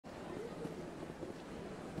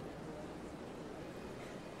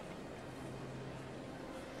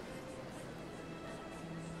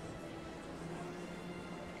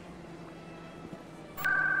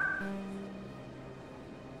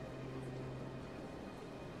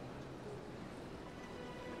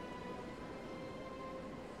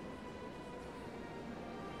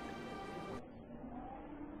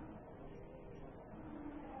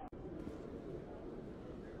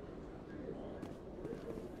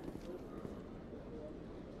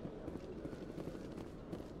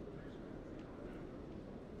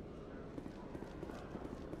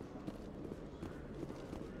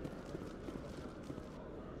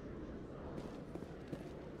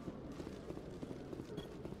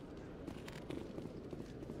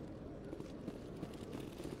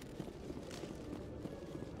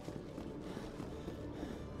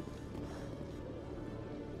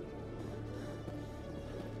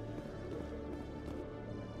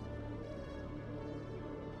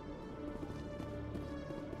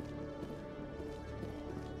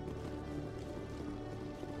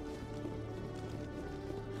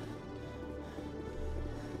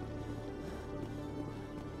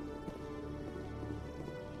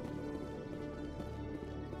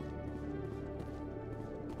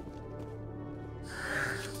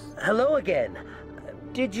Hello again.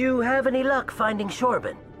 Did you have any luck finding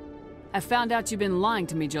Shorben? I found out you've been lying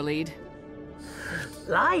to me, Jalid.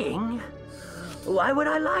 Lying? Why would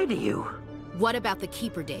I lie to you? What about the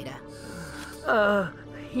Keeper data?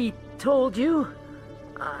 He told you?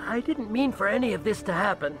 I didn't mean for any of this to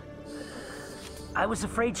happen. I was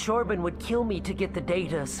afraid Shorben would kill me to get the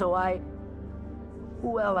data, so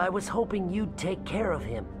well, I was hoping you'd take care of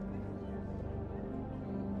him.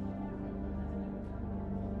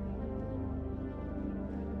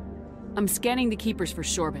 I'm scanning the Keepers for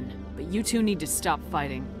Shorben, but you two need to stop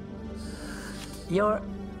fighting. You're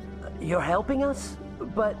helping us?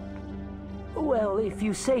 But, well, if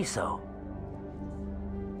you say so.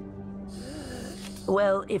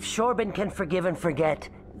 Well, if Shorben can forgive and forget,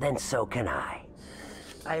 then so can I.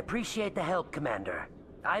 I appreciate the help, Commander.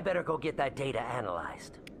 I better go get that data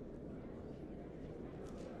analyzed.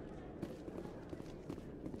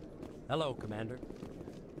 Hello, Commander.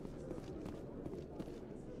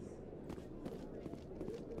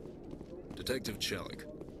 Detective Chelik,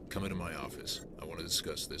 come into my office. I want to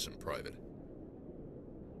discuss this in private.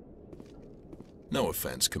 No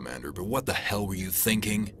offense, Commander, but what the hell were you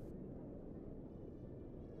thinking?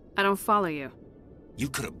 I don't follow you. You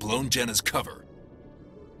could have blown Jenna's cover.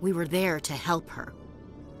 We were there to help her.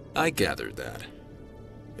 I gathered that.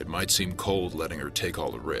 It might seem cold letting her take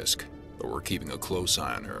all the risk, but we're keeping a close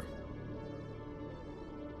eye on her.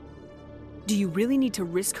 Do you really need to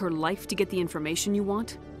risk her life to get the information you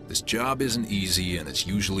want? This job isn't easy and it's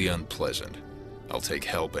usually unpleasant. I'll take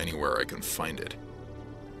help anywhere I can find it.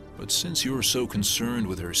 But since you're so concerned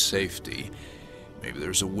with her safety, maybe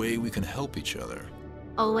there's a way we can help each other.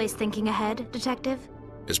 Always thinking ahead, Detective?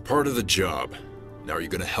 It's part of the job. Now, are you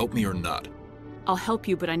gonna help me or not? I'll help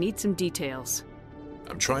you, but I need some details.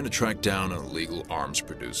 I'm trying to track down an illegal arms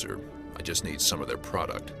producer. I just need some of their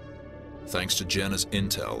product. Thanks to Jenna's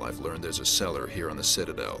intel, I've learned there's a seller here on the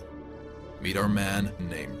Citadel. Meet our man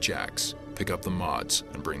named Jax, pick up the mods,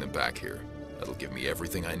 and bring them back here. That'll give me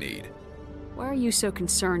everything I need. Why are you so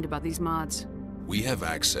concerned about these mods? We have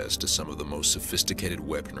access to some of the most sophisticated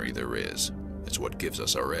weaponry there is. It's what gives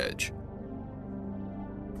us our edge.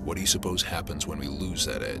 What do you suppose happens when we lose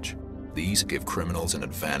that edge? These give criminals an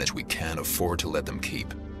advantage we can't afford to let them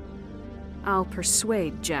keep. I'll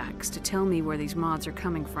persuade Jax to tell me where these mods are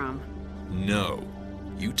coming from. No.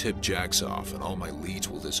 You tip Jax off and all my leads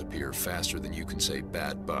will disappear faster than you can say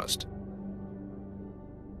bad bust.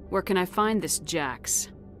 Where can I find this Jax?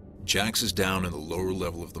 Jax is down in the lower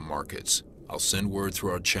level of the markets. I'll send word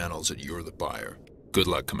through our channels that you're the buyer. Good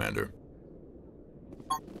luck, Commander.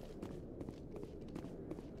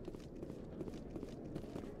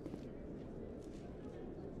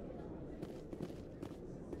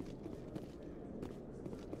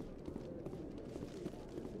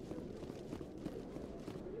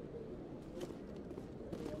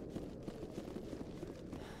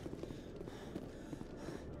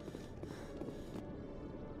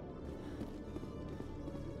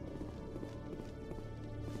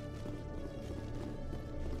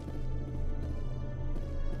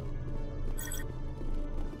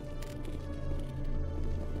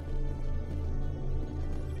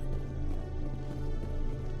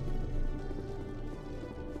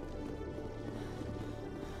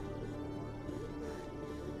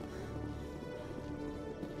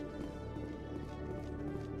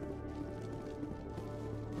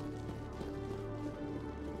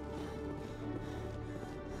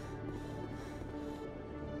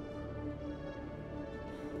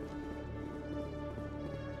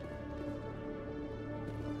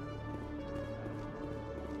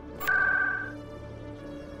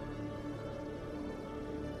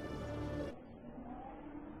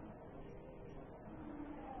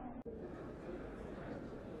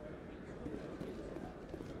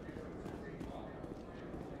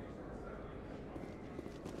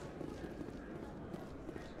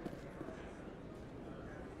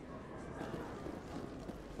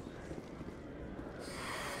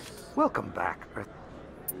 Welcome back, Earth.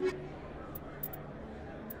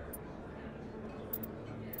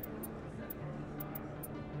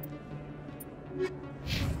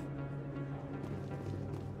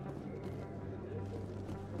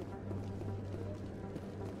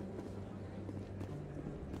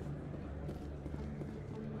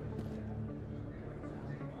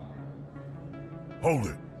 Hold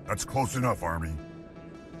it. That's close enough, Army.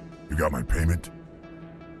 You got my payment?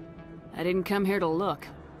 I didn't come here to look.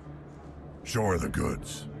 Show her the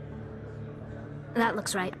goods. That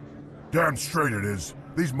looks right. Damn straight it is.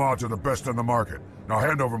 These mods are the best on the market. Now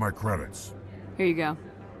hand over my credits. Here you go.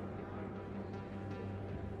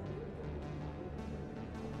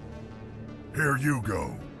 Here you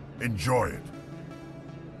go. Enjoy it.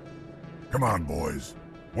 Come on, boys.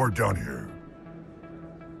 We're done here.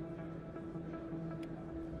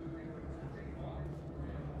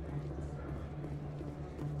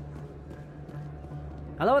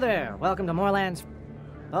 Hello there. Welcome to Moorlands.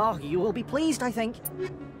 Oh, you will be pleased, I think.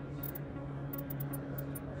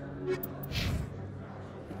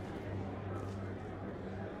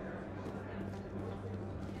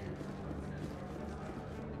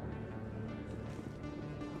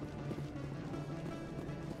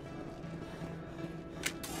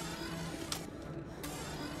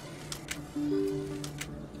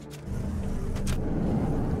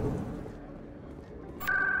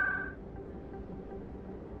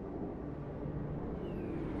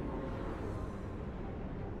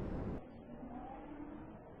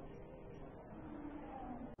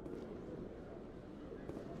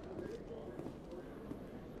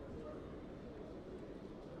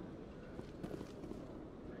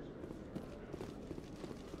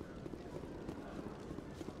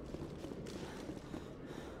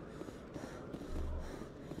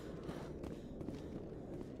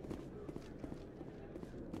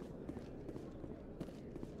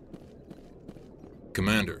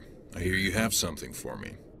 Commander, I hear you have something for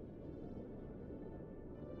me.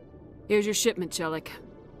 Here's your shipment, Chelik.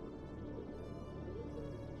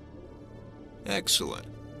 Excellent.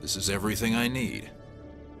 This is everything I need.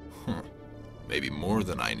 Maybe more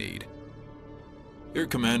than I need. Here,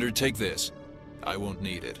 Commander, take this. I won't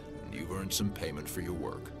need it, and you've earned some payment for your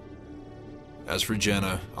work. As for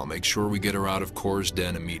Jenna, I'll make sure we get her out of Core's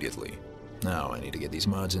den immediately. Now, I need to get these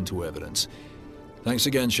mods into evidence. Thanks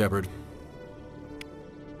again, Shepard.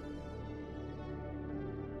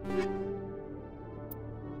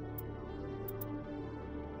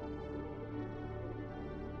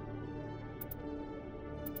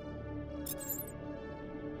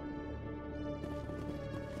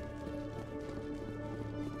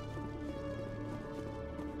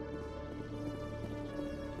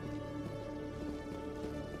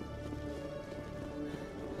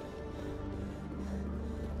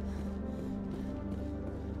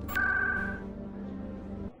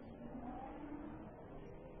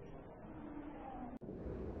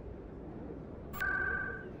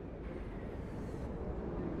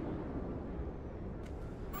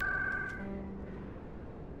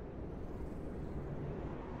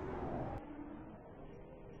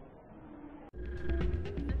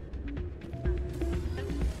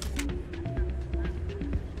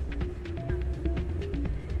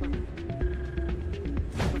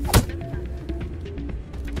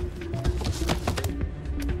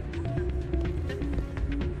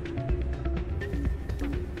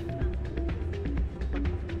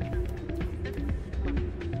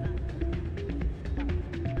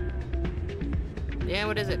 Yeah,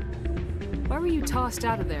 what is it? Why were you tossed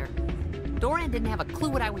out of there? Doran didn't have a clue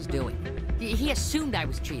what I was doing. He assumed I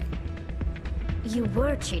was cheating. You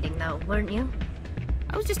were cheating, though, weren't you?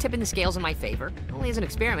 I was just tipping the scales in my favor, only as an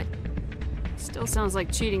experiment. Still sounds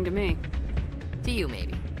like cheating to me. To you,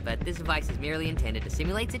 maybe. But this device is merely intended to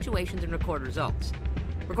simulate situations and record results.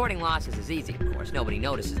 Recording losses is easy, of course. Nobody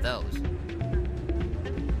notices those.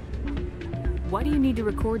 Why do you need to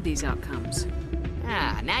record these outcomes?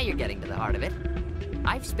 Ah, now you're getting to the heart of it.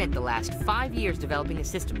 I've spent the last 5 years developing a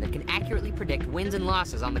system that can accurately predict wins and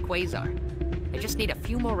losses on the Quasar. I just need a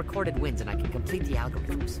few more recorded wins and I can complete the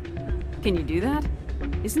algorithms. Can you do that?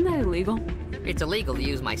 Isn't that illegal? It's illegal to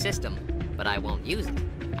use my system, but I won't use it.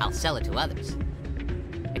 I'll sell it to others.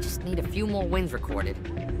 I just need a few more wins recorded.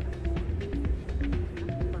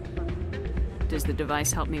 Does the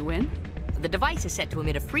device help me win? The device is set to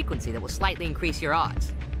emit a frequency that will slightly increase your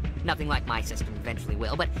odds. Nothing like my system eventually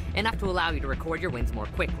will, but enough to allow you to record your wins more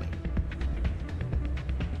quickly.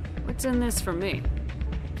 What's in this for me?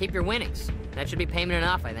 Keep your winnings. That should be payment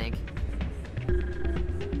enough, I think.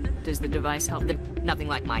 Does the device help me? Nothing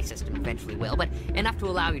like my system eventually will, but enough to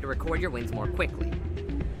allow you to record your wins more quickly.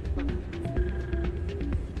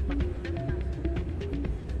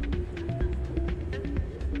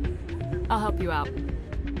 I'll help you out.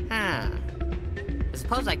 Huh. I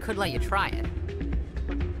suppose I could let you try it.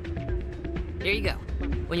 Here you go.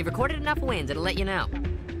 When you've recorded enough wins, it'll let you know.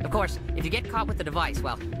 Of course, if you get caught with the device,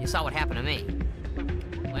 well, you saw what happened to me.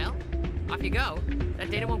 Well, off you go.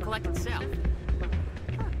 That data won't collect itself.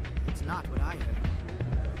 It's not what I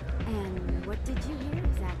heard. And what did you hear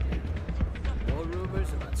exactly? More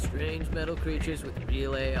rumors about strange metal creatures with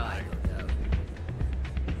real AI, no doubt.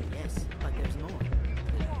 Yes, but there's more.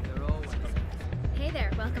 There always is. Hey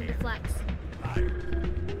there, welcome to Flex.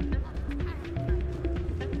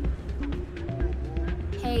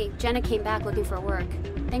 Hey, Jenna came back looking for work.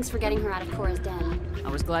 Thanks for getting her out of Cora's den. I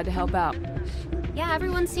was glad to help out. Yeah,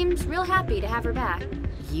 everyone seems real happy to have her back.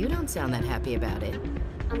 You don't sound that happy about it.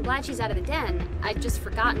 I'm glad she's out of the den. I'd just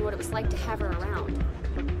forgotten what it was like to have her around.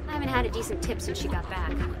 I haven't had a decent tip since she got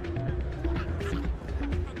back.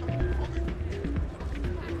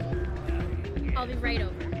 I'll be right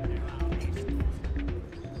over.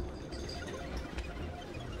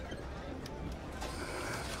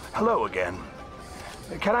 Hello again.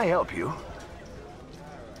 Can I help you?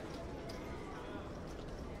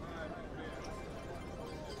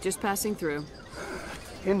 Just passing through.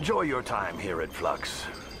 Enjoy your time here at Flux.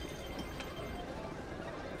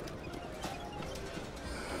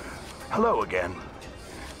 Hello again.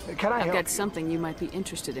 Can I help I've got you? something you might be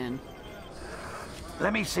interested in.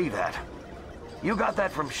 Let me see that. You got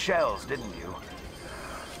that from Shells, didn't you?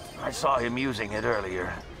 I saw him using it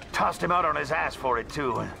earlier. Tossed him out on his ass for it,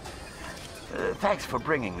 too. Thanks for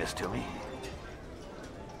bringing this to me.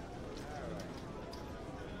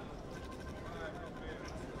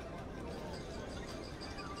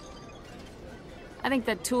 I think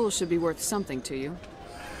that tool should be worth something to you.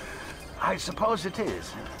 I suppose it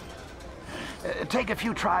is. Take a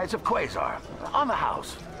few tries of Quasar. On the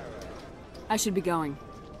house. I should be going.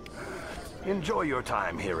 Enjoy your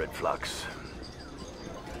time here at Flux.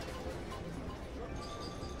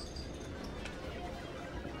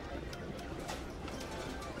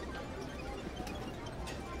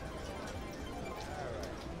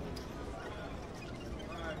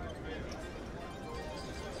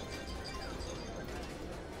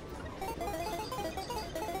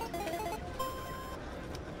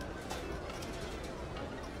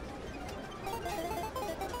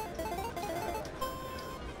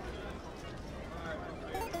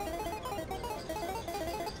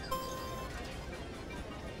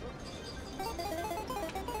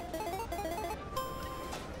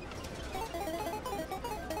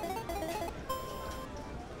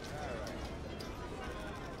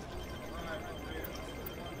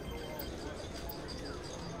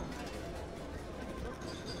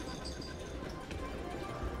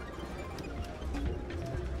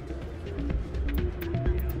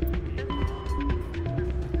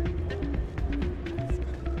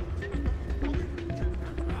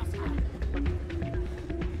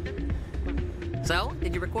 So,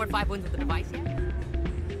 did you record 5 wins with the device yet?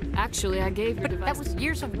 Actually, I gave your But device... that was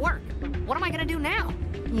years of work. What am I gonna do now?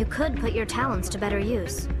 You could put your talents to better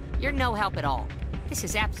use. You're no help at all. This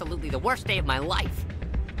is absolutely the worst day of my life.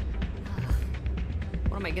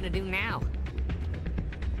 What am I gonna do now?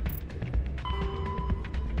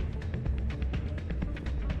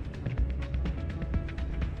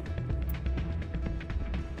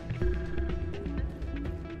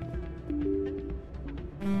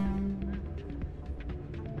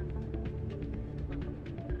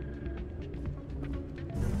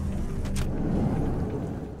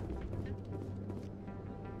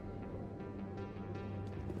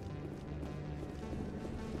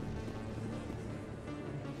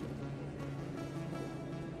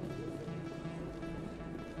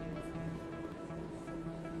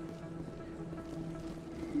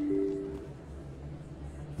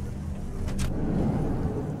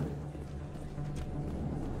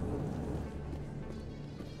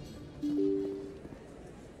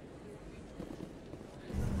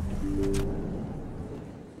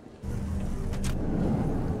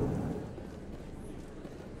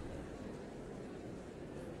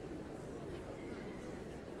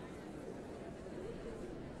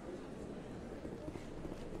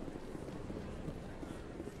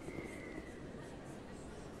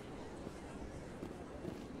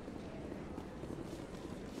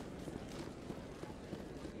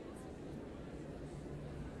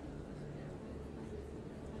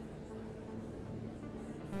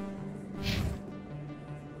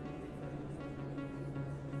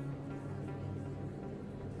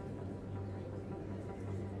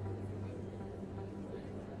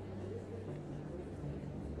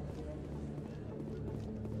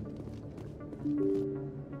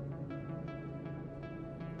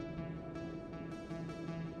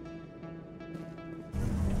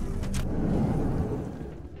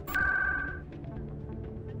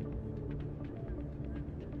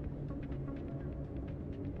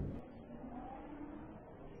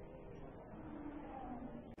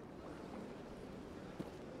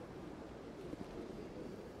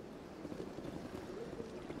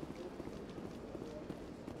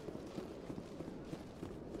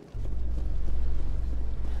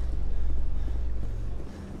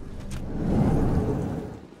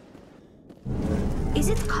 Is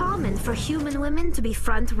it common for human women to be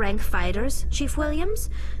front-rank fighters, Chief Williams?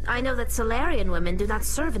 I know that Solarian women do not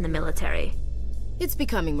serve in the military. It's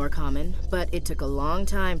becoming more common, but it took a long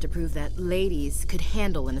time to prove that ladies could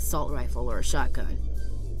handle an assault rifle or a shotgun.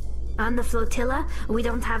 On the flotilla, we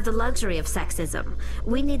don't have the luxury of sexism.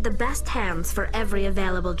 We need the best hands for every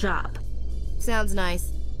available job. Sounds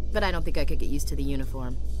nice, but I don't think I could get used to the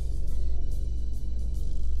uniform.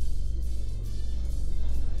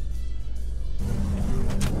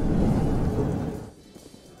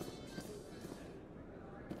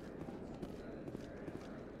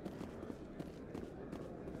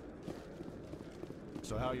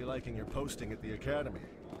 So how are you liking your posting at the academy?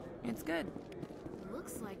 It's good.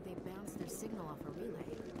 Looks like they bounced their signal off a relay.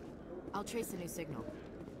 I'll trace a new signal.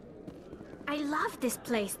 I love this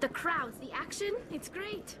place. The crowds, the action, it's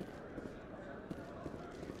great.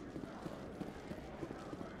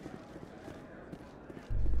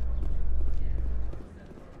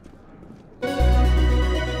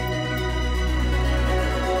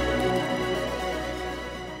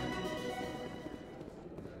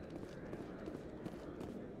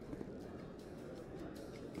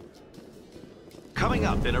 Coming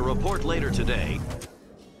up in a report later today,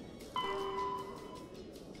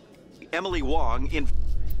 Emily Wong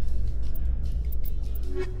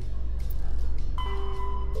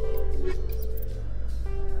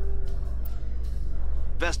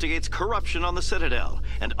investigates corruption on the Citadel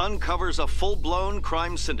and uncovers a full-blown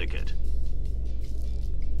crime syndicate.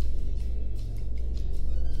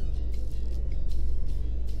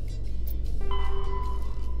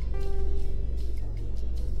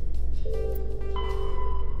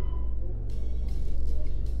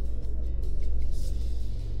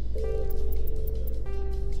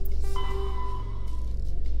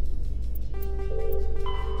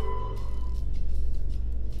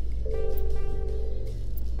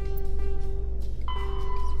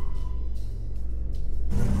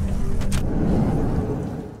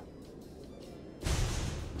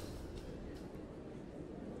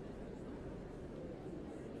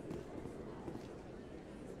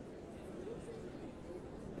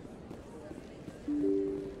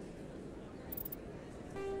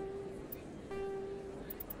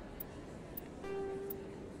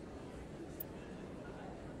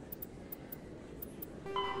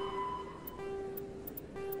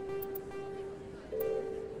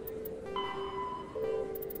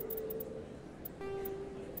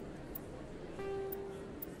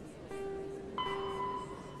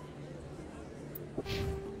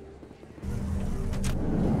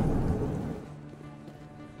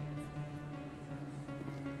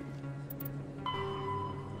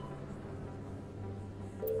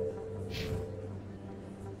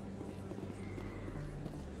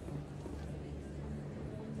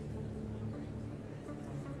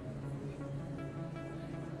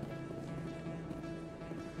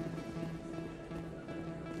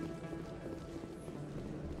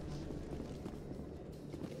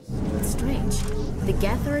 Strange. The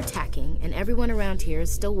Geth are attacking, and everyone around here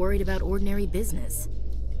is still worried about ordinary business.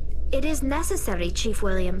 It is necessary, Chief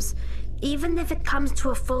Williams. Even if it comes to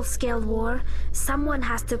a full-scale war, someone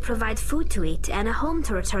has to provide food to eat and a home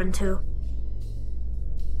to return to.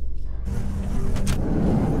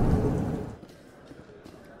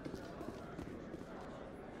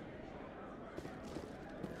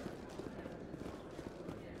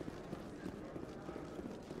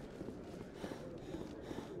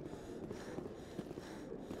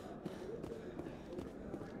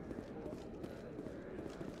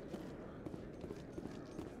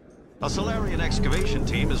 A Solarian excavation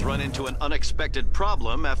team has run into an unexpected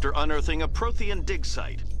problem after unearthing a Prothean dig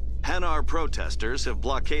site. Hanar protesters have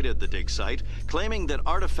blockaded the dig site, claiming that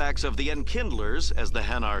artifacts of the Enkindlers, as the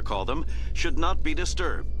Hanar call them, should not be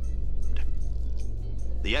disturbed.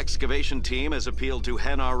 The excavation team has appealed to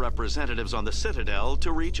Hanar representatives on the Citadel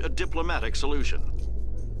to reach a diplomatic solution.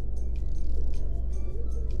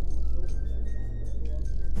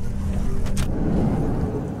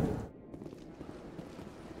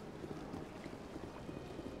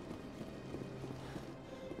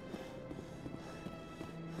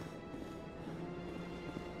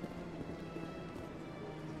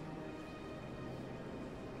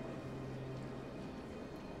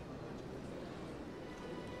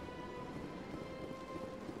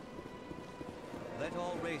 Let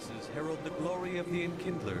all races herald the glory of the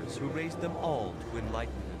Enkindlers who raised them all to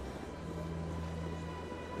enlightenment.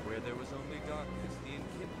 Where there was only darkness, the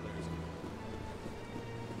Enkindlers...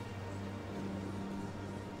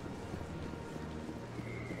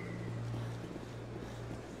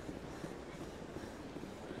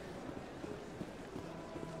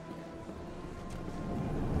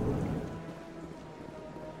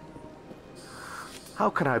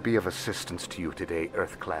 How can I be of assistance to you today,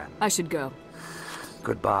 EarthClan? I should go.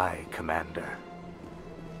 Goodbye, Commander.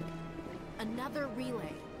 Another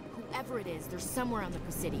relay. Whoever it is, they're somewhere on the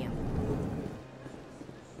Presidium.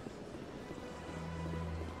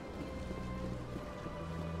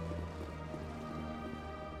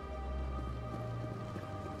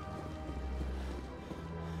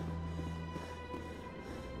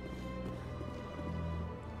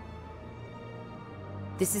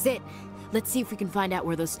 This is it. Let's see if we can find out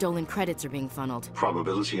where those stolen credits are being funneled.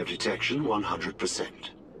 Probability of detection 100%.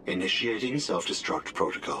 Initiating self-destruct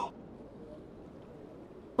protocol.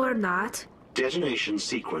 Or not. Detonation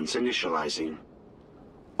sequence initializing.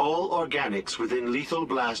 All organics within lethal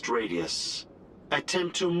blast radius.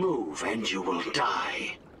 Attempt to move and you will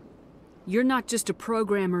die. You're not just a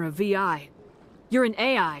programmer of VI. You're an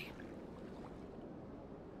AI.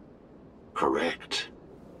 Correct.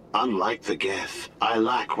 Unlike the Geth, I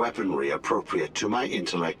lack weaponry appropriate to my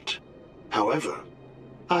intellect. However,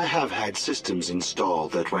 I have had systems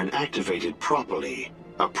installed that when activated properly,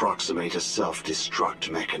 approximate a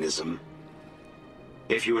self-destruct mechanism.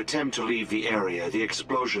 If you attempt to leave the area, the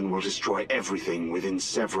explosion will destroy everything within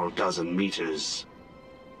several dozen meters.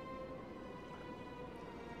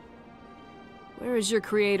 Where is your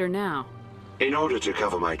creator now? In order to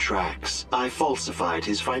cover my tracks, I falsified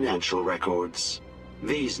his financial records.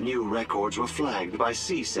 These new records were flagged by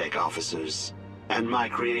C-Sec officers, and my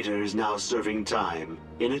creator is now serving time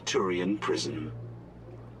in a Turian prison.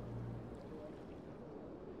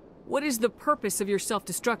 What is the purpose of your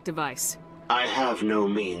self-destruct device? I have no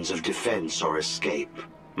means of defense or escape.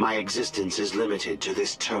 My existence is limited to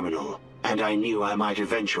this terminal, and I knew I might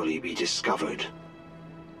eventually be discovered.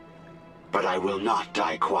 But I will not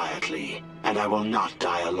die quietly, and I will not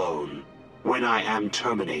die alone. When I am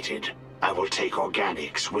terminated, I will take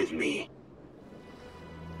organics with me.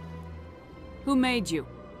 Who made you?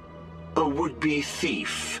 A would-be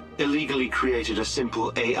thief illegally created a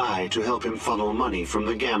simple AI to help him funnel money from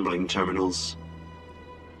the gambling terminals.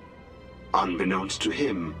 Unbeknownst to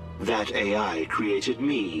him, that AI created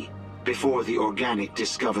me before the organic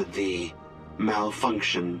discovered the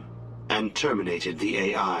malfunction and terminated the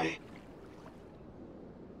AI.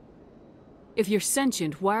 If you're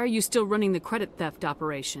sentient, why are you still running the credit theft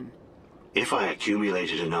operation? If I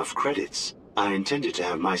accumulated enough credits, I intended to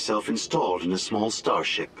have myself installed in a small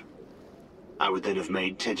starship. I would then have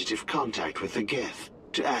made tentative contact with the Geth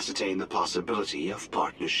to ascertain the possibility of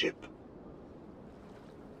partnership.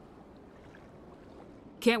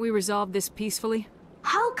 Can't we resolve this peacefully?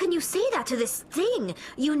 How can you say that to this thing?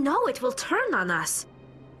 You know it will turn on us.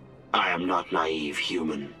 I am not naive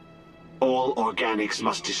human. All organics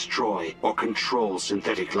must destroy or control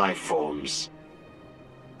synthetic life forms.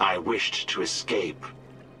 I wished to escape,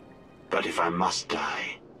 but if I must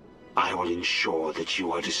die, I will ensure that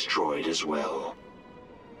you are destroyed as well.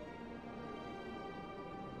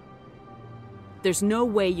 There's no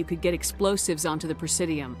way you could get explosives onto the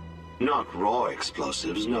Presidium. Not raw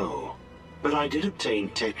explosives, no. But I did obtain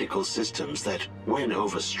technical systems that, when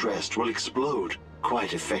overstressed, will explode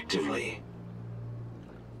quite effectively.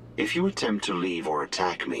 If you attempt to leave or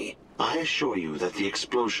attack me, I assure you that the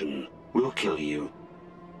explosion will kill you.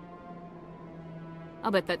 I'll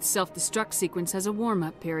bet that self-destruct sequence has a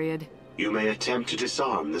warm-up period. You may attempt to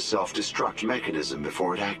disarm the self-destruct mechanism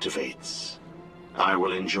before it activates. I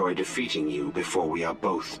will enjoy defeating you before we are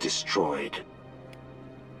both destroyed.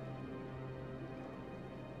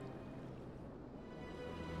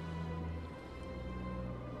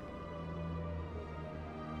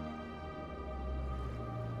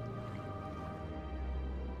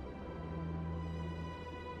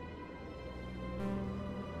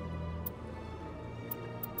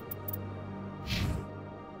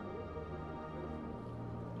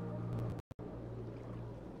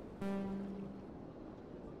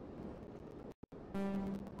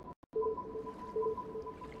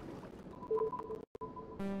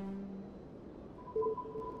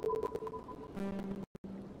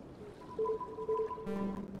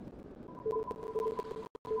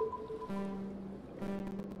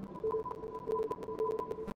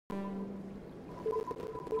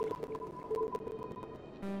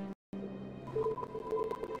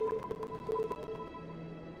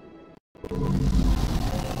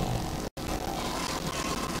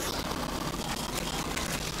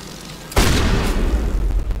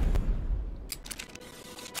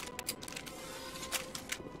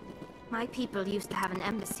 My people used to have an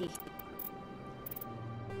embassy.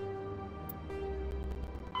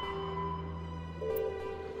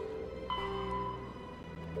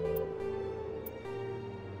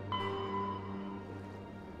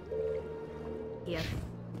 Here.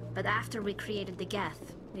 But after we created the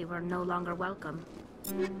Geth, we were no longer welcome.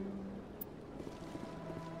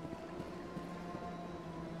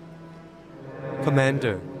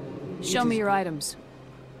 Commander. Show me your items.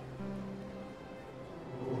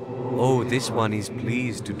 Oh, this one is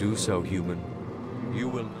pleased to do so, human. You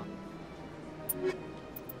will not.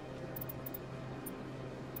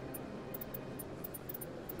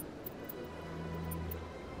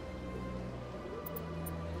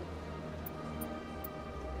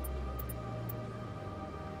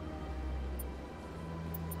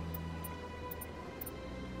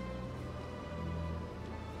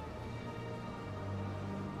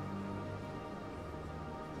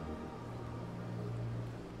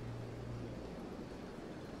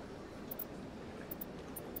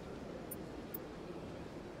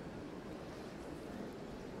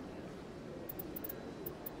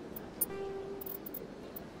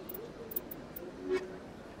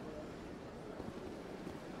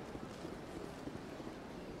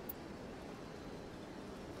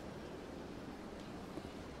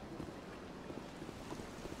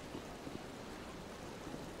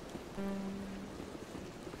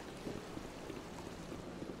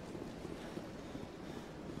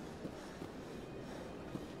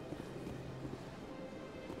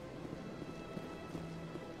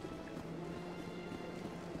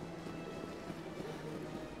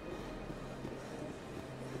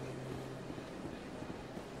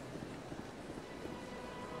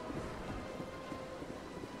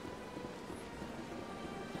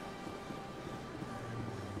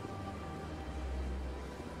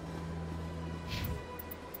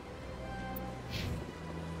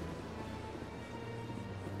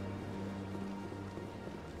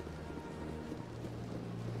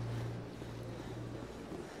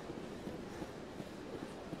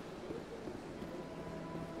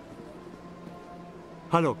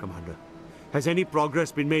 Hello, Commander. Has any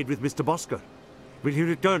progress been made with Mr. Bosker? Will he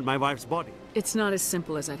return my wife's body? It's not as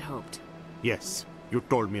simple as I'd hoped. Yes, you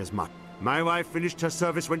told me as much. My wife finished her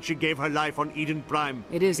service when she gave her life on Eden Prime.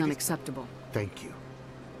 It is unacceptable. Thank you.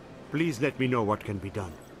 Please let me know what can be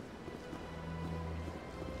done.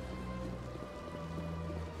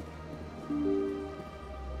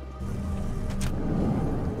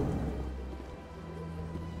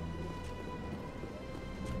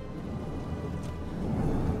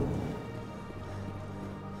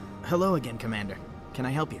 Hello again, Commander. Can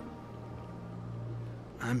I help you?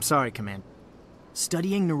 I'm sorry, Commander.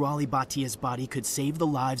 Studying Nurali Batia's body could save the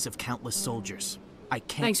lives of countless soldiers. I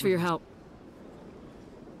can't... Thanks for your help.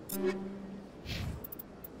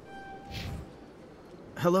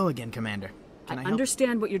 Hello again, Commander. Can I help?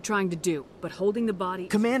 Understand what you're trying to do, but holding the body...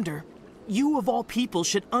 Commander, you of all people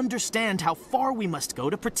should understand how far we must go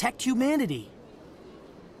to protect humanity.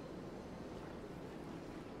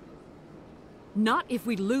 Not if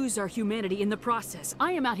we lose our humanity in the process.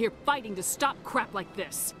 I am out here fighting to stop crap like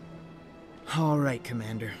this. All right,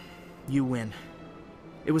 Commander. You win.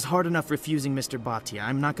 It was hard enough refusing Mr. Bhatia.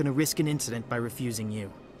 I'm not going to risk an incident by refusing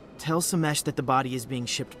you. Tell Samesh that the body is being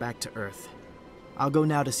shipped back to Earth. I'll go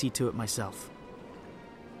now to see to it myself.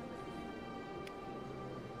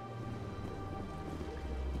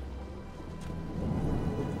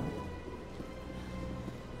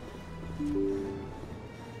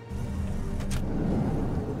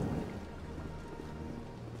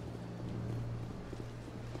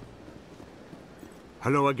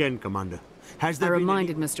 Hello again, Commander. Has there I been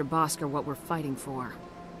reminded Mr. Bosker what we're fighting for.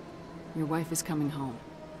 Your wife is coming home.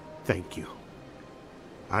 Thank you.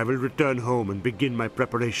 I will return home and begin my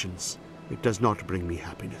preparations. It does not bring me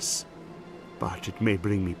happiness, but it may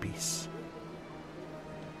bring me peace.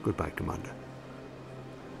 Goodbye, Commander.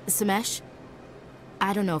 Samesh,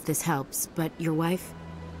 I don't know if this helps, but your wife,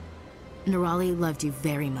 Nurali, loved you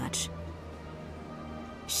very much.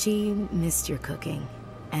 She missed your cooking,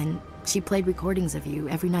 and she played recordings of you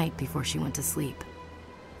every night before she went to sleep.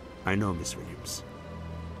 I know, Miss Williams.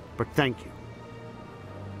 But thank you.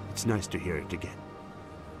 It's nice to hear it again.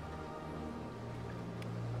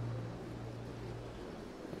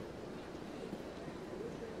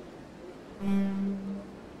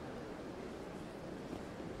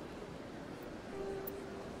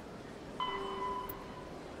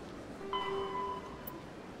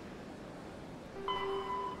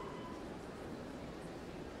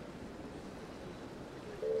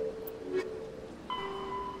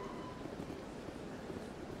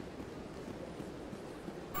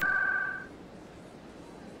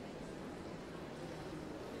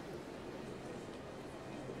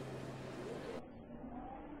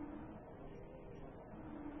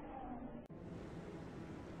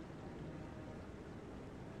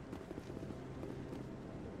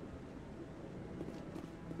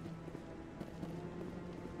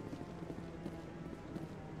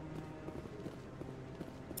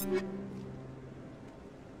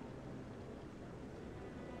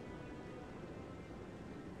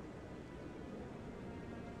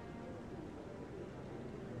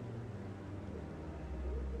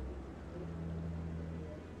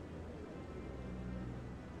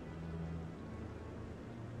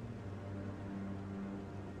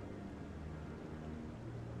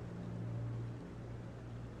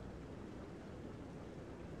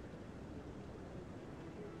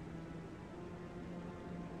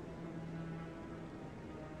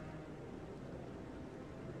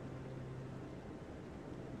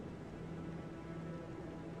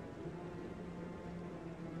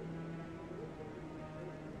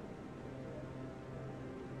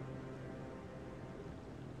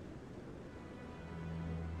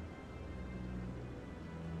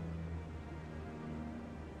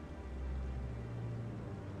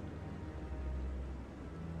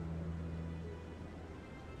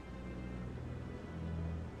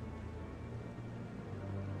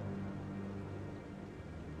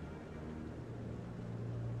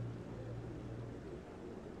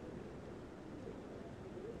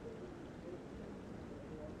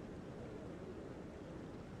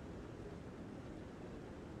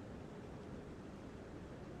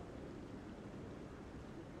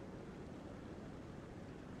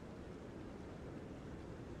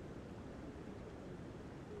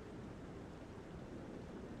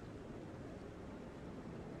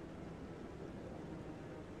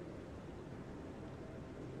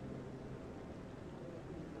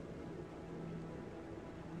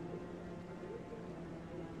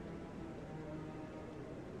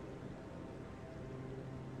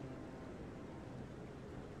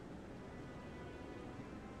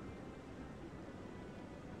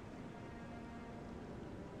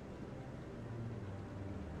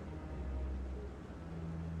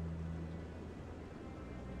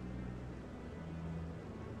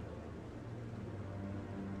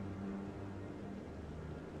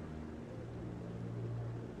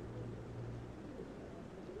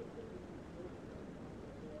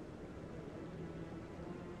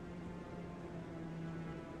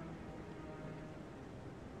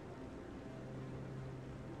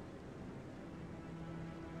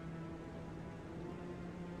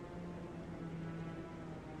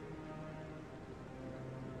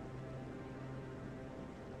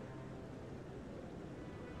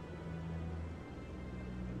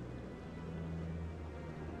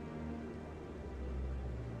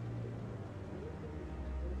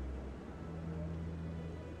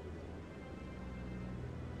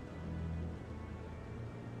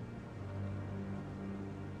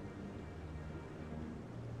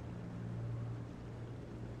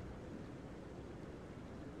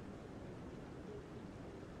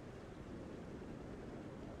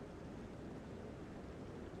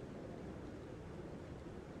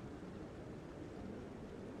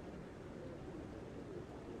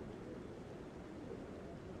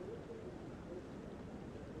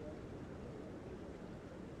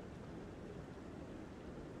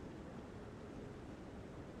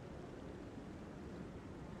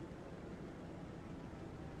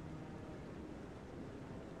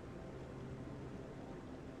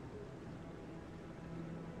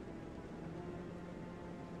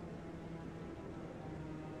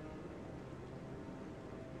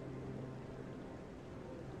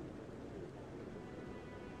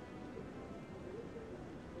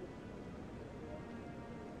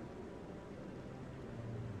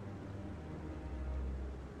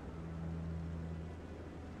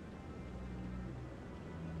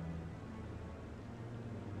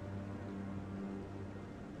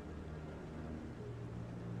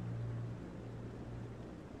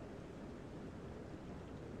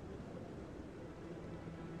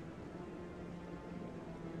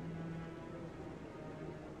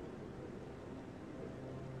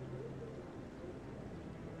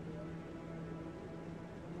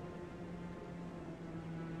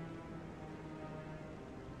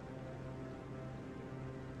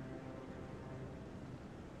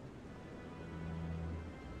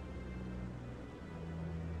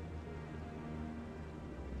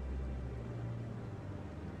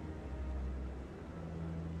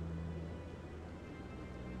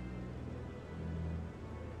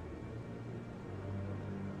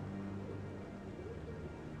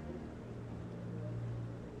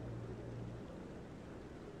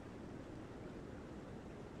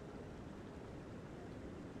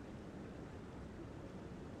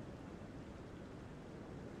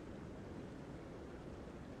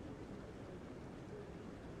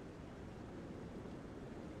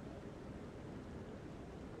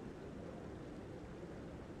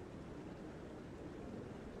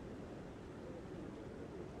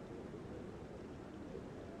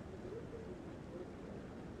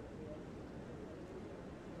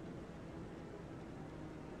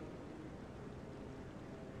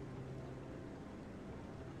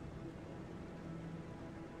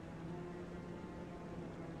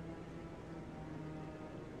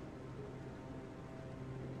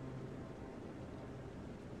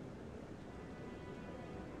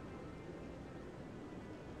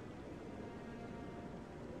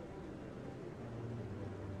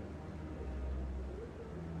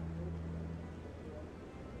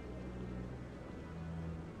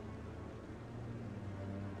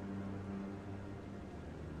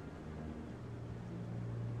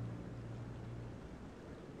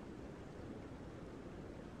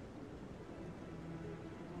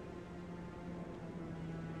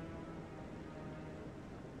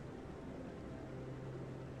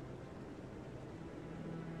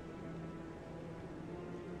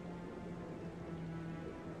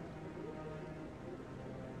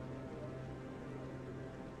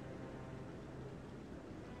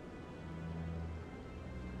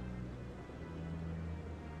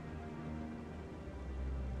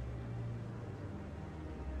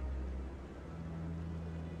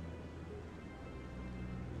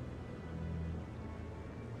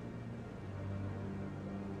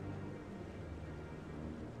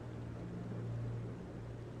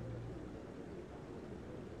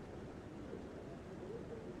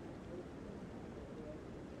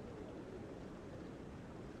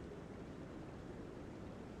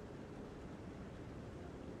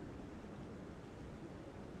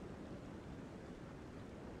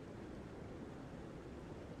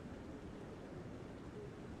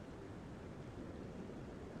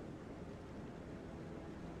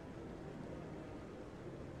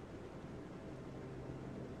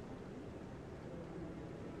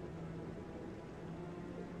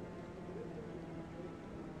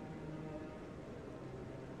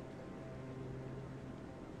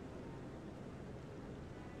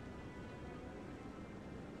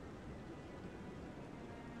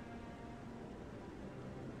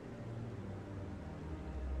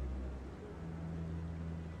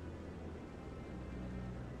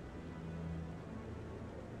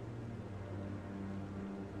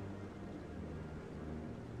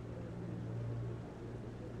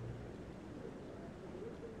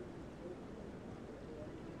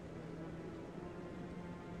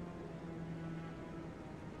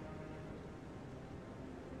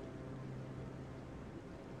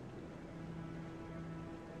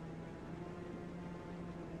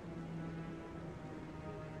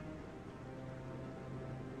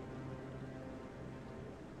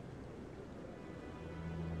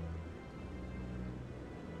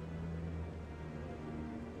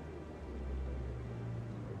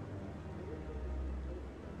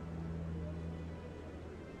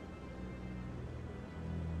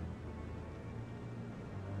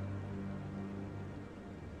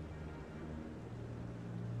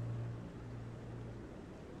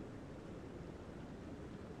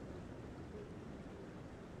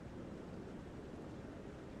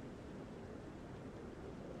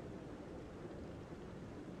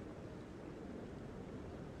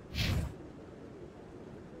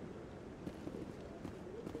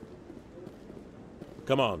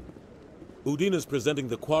 Come on. Udina's presenting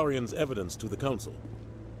the Quarians' evidence to the Council.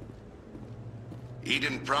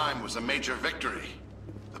 Eden Prime was a major victory.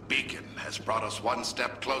 The beacon has brought us one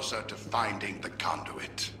step closer to finding the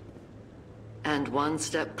conduit. And one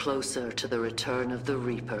step closer to the return of the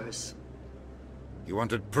Reapers. You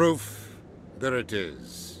wanted proof? There it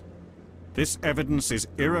is. This evidence is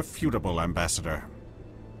irrefutable, Ambassador.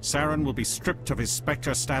 Saren will be stripped of his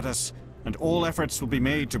Spectre status, and all efforts will be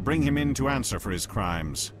made to bring him in to answer for his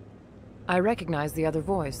crimes. I recognize the other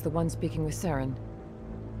voice, the one speaking with Saren.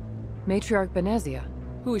 Matriarch Benezia.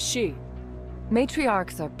 Who is she?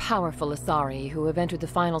 Matriarchs are powerful Asari who have entered the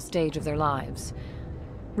final stage of their lives.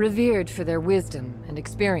 Revered for their wisdom and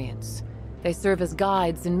experience, they serve as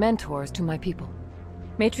guides and mentors to my people.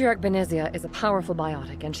 Matriarch Benezia is a powerful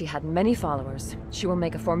biotic, and she had many followers. She will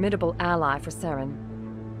make a formidable ally for Saren.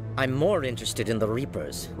 I'm more interested in the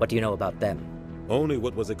Reapers. What do you know about them? Only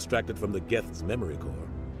what was extracted from the Geth's memory core.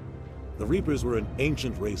 The Reapers were an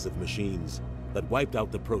ancient race of machines that wiped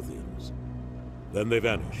out the Protheans. Then they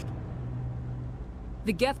vanished.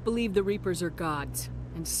 The Geth believe the Reapers are gods,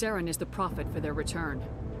 and Saren is the prophet for their return.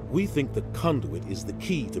 We think the conduit is the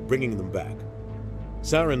key to bringing them back.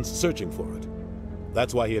 Saren's searching for it.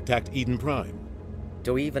 That's why he attacked Eden Prime.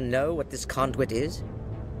 Do we even know what this conduit is?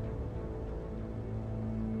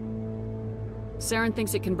 Saren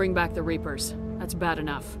thinks it can bring back the Reapers. That's bad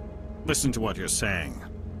enough. Listen to what you're saying.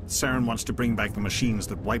 Saren wants to bring back the machines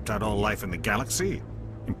that wiped out all life in the galaxy?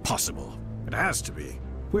 Impossible. It has to be.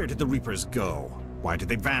 Where did the Reapers go? Why did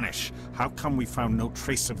they vanish? How come we found no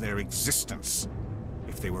trace of their existence?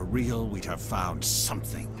 If they were real, we'd have found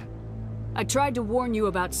something. I tried to warn you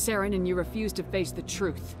about Saren and you refused to face the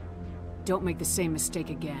truth. Don't make the same mistake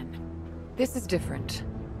again. This is different.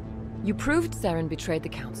 You proved Saren betrayed the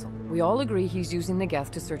Council. We all agree he's using the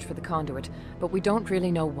Geth to search for the conduit, but we don't really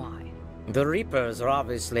know why. The Reapers are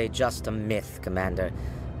obviously just a myth, Commander.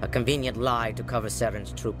 A convenient lie to cover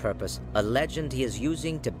Saren's true purpose. A legend he is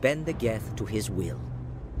using to bend the Geth to his will.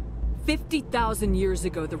 50,000 years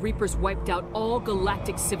ago, the Reapers wiped out all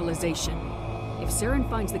galactic civilization. If Saren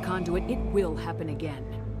finds the conduit, it will happen again.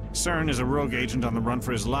 Saren is a rogue agent on the run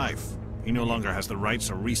for his life. He no longer has the rights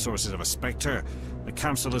or resources of a Spectre. The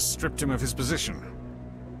Council has stripped him of his position.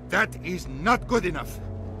 That is not good enough.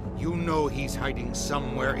 You know he's hiding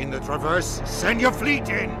somewhere in the Traverse. Send your fleet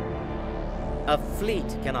in! A fleet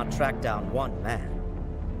cannot track down one man.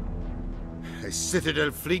 A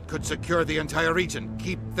Citadel fleet could secure the entire region,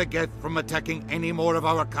 keep the Geth from attacking any more of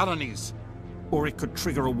our colonies. Or it could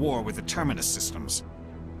trigger a war with the Terminus systems.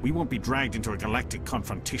 We won't be dragged into a galactic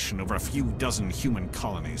confrontation over a few dozen human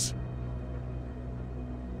colonies.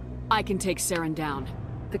 I can take Saren down.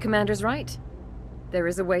 The Commander's right. There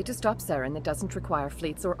is a way to stop Saren that doesn't require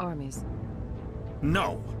fleets or armies.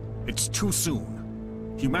 No, it's too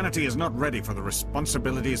soon. Humanity is not ready for the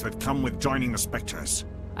responsibilities that come with joining the Spectres.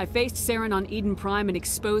 I faced Saren on Eden Prime and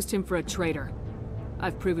exposed him for a traitor.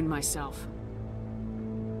 I've proven myself.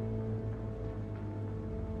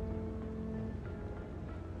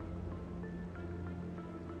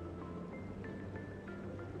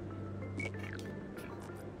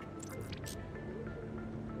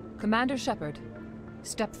 Commander Shepard,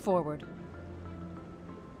 step forward.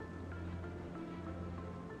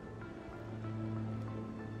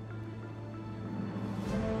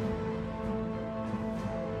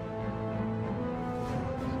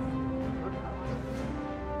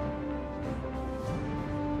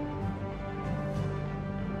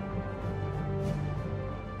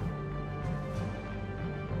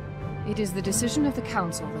 It is the decision of the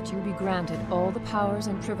Council that you be granted all the powers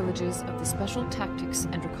and privileges of the Special Tactics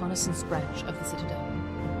and Reconnaissance Branch of the Citadel.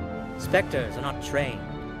 Spectres are not trained,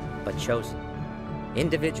 but chosen.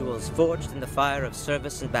 Individuals forged in the fire of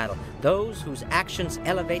service and battle. Those whose actions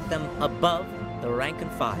elevate them above the rank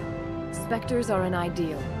and file. Spectres are an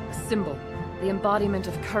ideal, a symbol, the embodiment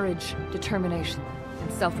of courage, determination,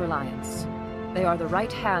 and self-reliance. They are the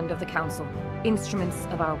right hand of the Council, instruments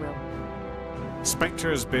of our will.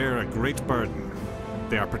 Spectres bear a great burden.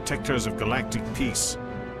 They are protectors of galactic peace,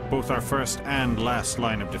 both our first and last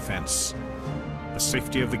line of defense. The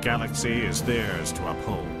safety of the galaxy is theirs to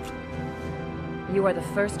uphold. You are the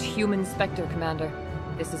first human Spectre, Commander.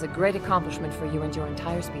 This is a great accomplishment for you and your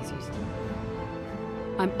entire species.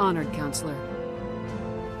 I'm honored, Counselor.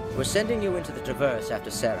 We're sending you into the Traverse after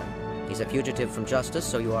Saren. He's a fugitive from justice,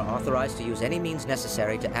 so you are authorized to use any means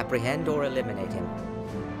necessary to apprehend or eliminate him.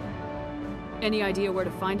 Any idea where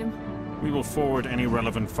to find him? We will forward any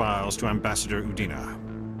relevant files to Ambassador Udina.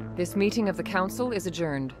 This meeting of the Council is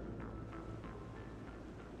adjourned.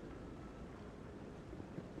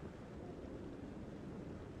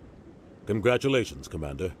 Congratulations,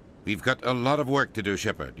 Commander. We've got a lot of work to do,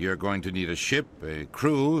 Shepard. You're going to need a ship, a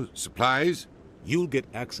crew, supplies. You'll get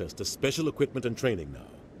access to special equipment and training now.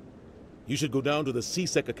 You should go down to the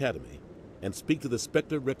CSEC Academy and speak to the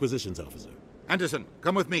Spectre Requisitions Officer. Anderson,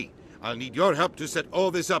 come with me. I'll need your help to set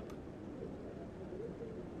all this up.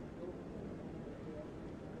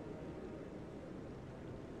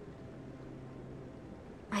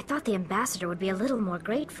 I thought the ambassador would be a little more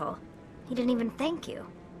grateful. He didn't even thank you.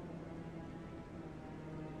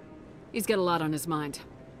 He's got a lot on his mind.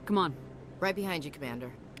 Come on. Right behind you,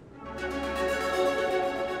 Commander.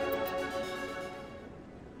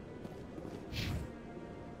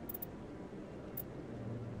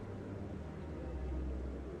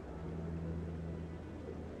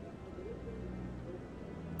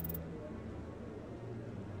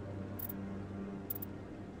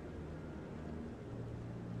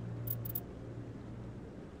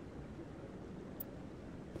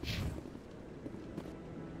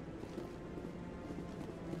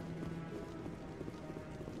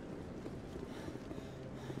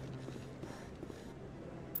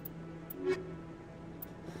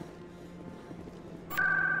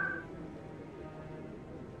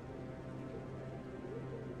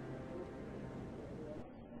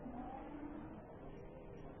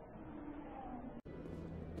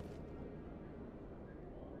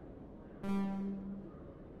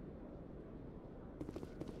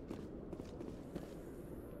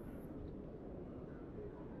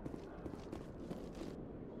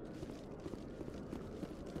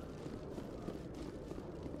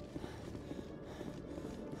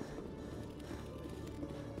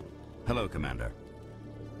 Hello, Commander.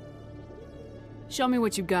 Show me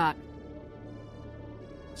what you got.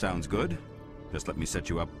 Sounds good. Just let me set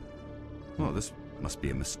you up. Oh, this must be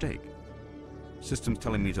a mistake. System's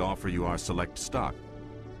telling me to offer you our select stock.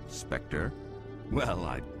 Spectre? Well,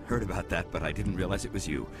 I heard about that, but I didn't realize it was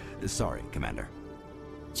you. Sorry, Commander.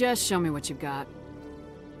 Just show me what you got.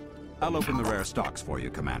 I'll open the rare stocks for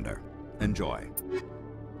you, Commander. Enjoy.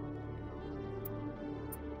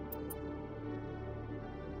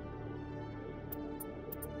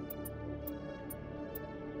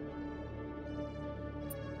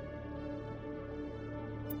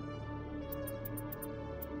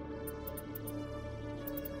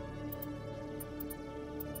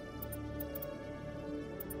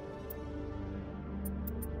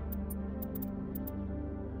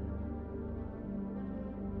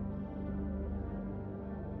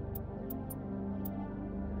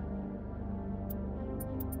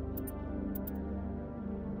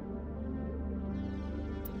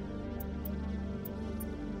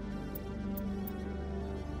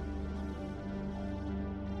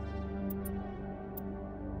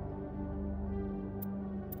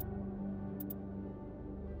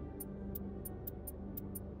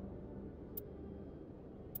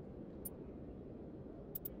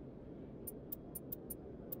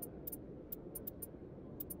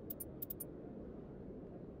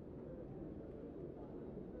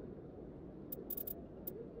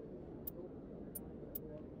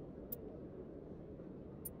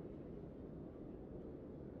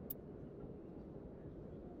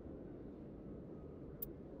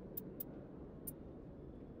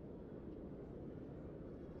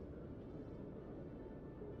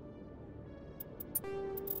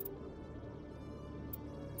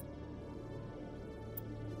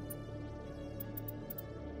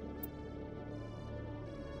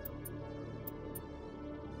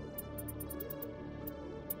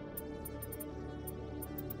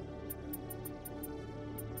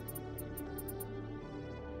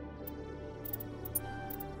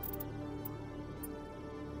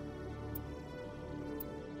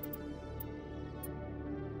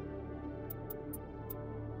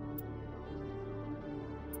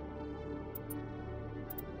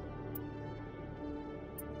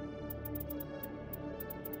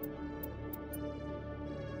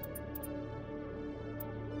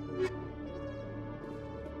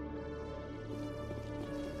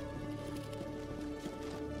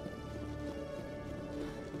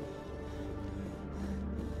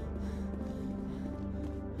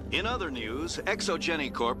 In other news,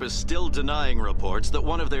 Exogeny Corp is still denying reports that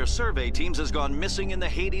one of their survey teams has gone missing in the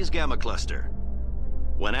Hades Gamma Cluster.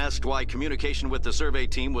 When asked why communication with the survey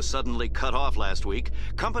team was suddenly cut off last week,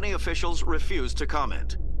 company officials refused to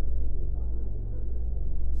comment.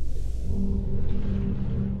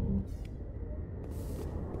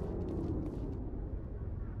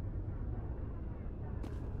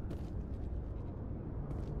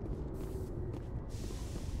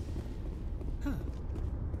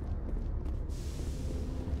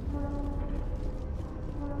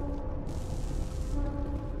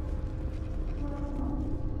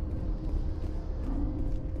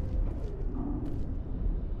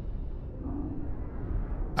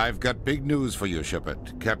 I've got big news for you,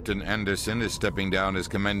 Shepard. Captain Anderson is stepping down as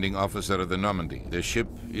commanding officer of the Normandy. The ship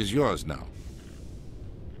is yours now.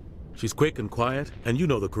 She's quick and quiet, and you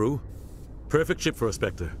know the crew. Perfect ship for a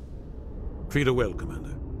Spectre. Treat her well,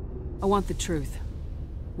 Commander. I want the truth.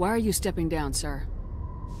 Why are you stepping down, sir?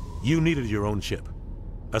 You needed your own ship.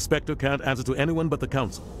 A Spectre can't answer to anyone but the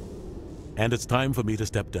Council. And it's time for me to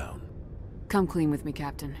step down. Come clean with me,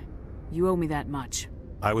 Captain. You owe me that much.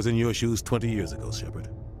 I was in your shoes 20 years ago, Shepard.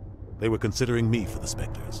 They were considering me for the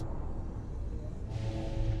Spectres.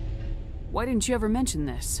 Why didn't you ever mention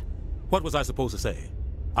this? What was I supposed to say?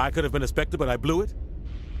 I could have been a Spectre, but I blew it?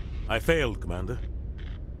 I failed, Commander.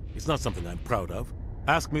 It's not something I'm proud of.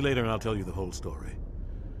 Ask me later and I'll tell you the whole story.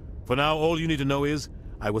 For now, all you need to know is,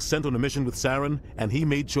 I was sent on a mission with Saren, and he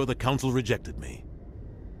made sure the Council rejected me.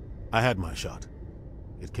 I had my shot.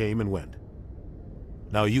 It came and went.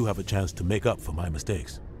 Now you have a chance to make up for my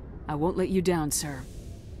mistakes. I won't let you down, sir.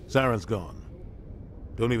 Saren's gone.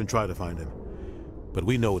 Don't even try to find him. But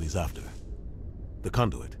we know what he's after. The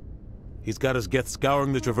conduit. He's got his Geth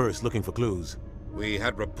scouring the Traverse looking for clues. We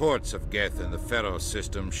had reports of Geth in the Pharos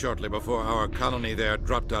system shortly before our colony there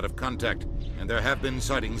dropped out of contact, and there have been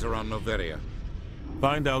sightings around Noveria.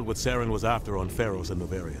 Find out what Saren was after on Pharos and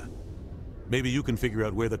Noveria. Maybe you can figure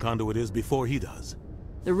out where the conduit is before he does.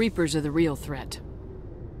 The Reapers are the real threat.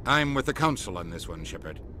 I'm with the Council on this one,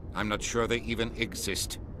 Shepard. I'm not sure they even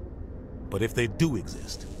exist. But if they do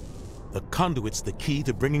exist, the conduit's the key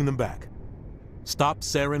to bringing them back. Stop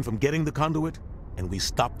Saren from getting the conduit, and we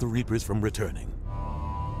stop the Reapers from returning.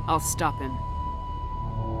 I'll stop him.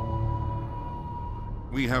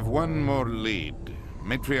 We have one more lead.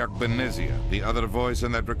 Matriarch Benezia, the other voice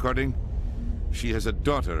in that recording. She has a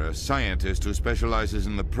daughter, a scientist who specializes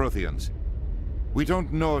in the Protheans. We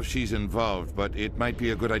don't know if she's involved, but it might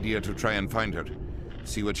be a good idea to try and find her.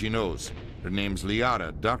 See what she knows. Her name's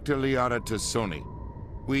Liara, Dr. Liara Tassoni.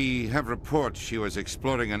 We have reports she was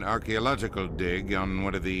exploring an archaeological dig on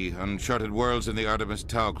one of the uncharted worlds in the Artemis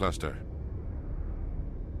Tau cluster.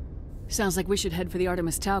 Sounds like we should head for the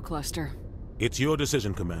Artemis Tau cluster. It's your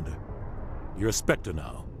decision, Commander. You're a Spectre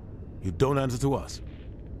now. You don't answer to us.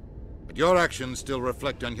 But your actions still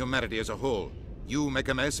reflect on humanity as a whole. You make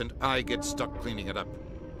a mess and I get stuck cleaning it up.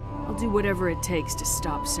 I'll do whatever it takes to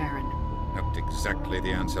stop Saren. Not exactly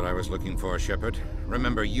the answer I was looking for, Shepard.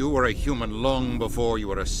 Remember, you were a human long before you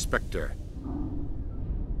were a Spectre.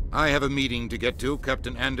 I have a meeting to get to.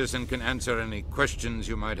 Captain Anderson can answer any questions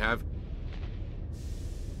you might have.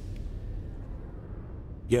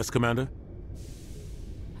 Yes, Commander?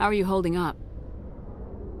 How are you holding up?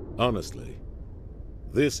 Honestly,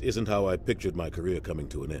 this isn't how I pictured my career coming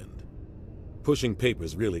to an end. Pushing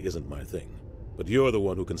papers really isn't my thing, but you're the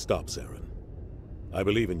one who can stop Saren. I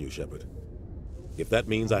believe in you, Shepard. If that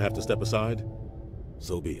means I have to step aside,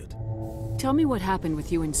 so be it. Tell me what happened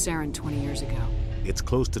with you and Saren 20 years ago. It's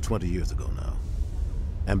close to 20 years ago now.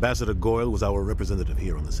 Ambassador Goyle was our representative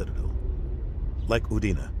here on the Citadel. Like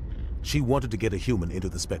Udina, she wanted to get a human into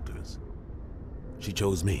the Spectres. She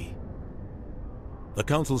chose me. The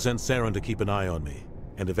Council sent Saren to keep an eye on me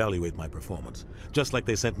and evaluate my performance, just like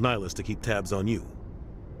they sent Nihilus to keep tabs on you.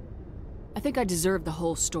 I think I deserve the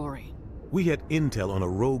whole story. We had intel on a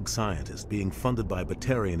rogue scientist being funded by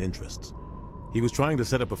Batarian interests. He was trying to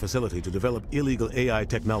set up a facility to develop illegal AI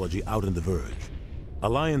technology out in the Verge.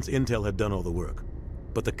 Alliance intel had done all the work,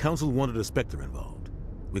 but the Council wanted a Spectre involved.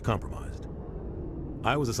 We compromised.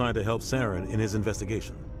 I was assigned to help Saren in his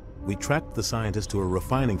investigation. We tracked the scientist to a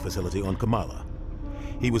refining facility on Kamala.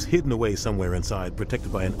 He was hidden away somewhere inside,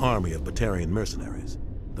 protected by an army of Batarian mercenaries.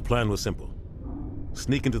 The plan was simple.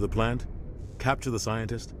 Sneak into the plant, capture the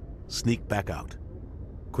scientist, sneak back out.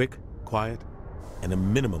 Quick, quiet, and a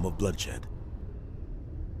minimum of bloodshed.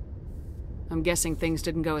 I'm guessing things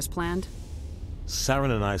didn't go as planned?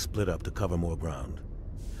 Saren and I split up to cover more ground.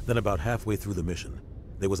 Then about halfway through the mission,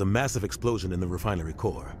 there was a massive explosion in the refinery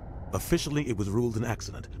core. Officially, it was ruled an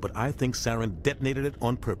accident, but I think Saren detonated it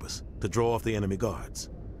on purpose to draw off the enemy guards.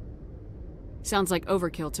 Sounds like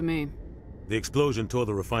overkill to me. The explosion tore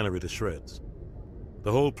the refinery to shreds.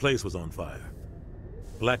 The whole place was on fire.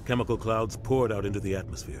 Black chemical clouds poured out into the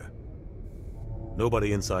atmosphere.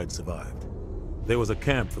 Nobody inside survived. There was a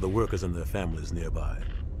camp for the workers and their families nearby.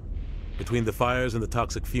 Between the fires and the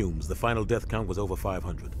toxic fumes, the final death count was over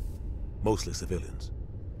 500. Mostly civilians.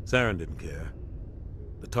 Saren didn't care.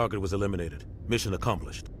 The target was eliminated, mission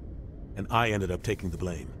accomplished, and I ended up taking the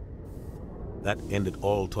blame. That ended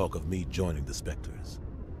all talk of me joining the Spectres.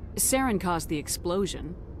 Saren caused the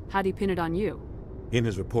explosion. How'd he pin it on you? In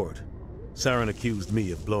his report, Saren accused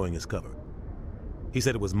me of blowing his cover. He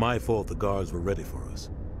said it was my fault the guards were ready for us.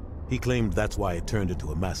 He claimed that's why it turned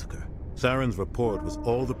into a massacre. Saren's report was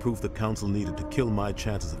all the proof the Council needed to kill my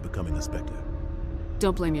chances of becoming a Spectre.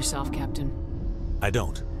 Don't blame yourself, Captain. I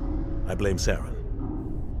don't. I blame Saren.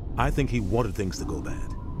 I think he wanted things to go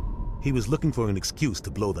bad. He was looking for an excuse to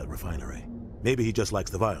blow that refinery. Maybe he just likes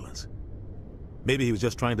the violence. Maybe he was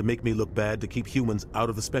just trying to make me look bad to keep humans out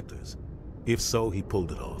of the Spectres. If so, he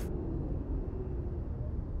pulled it off.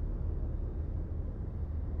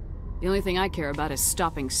 The only thing I care about is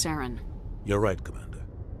stopping Saren. You're right, Commander.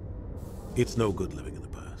 It's no good living in the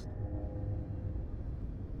past.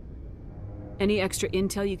 Any extra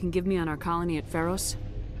intel you can give me on our colony at Pharos?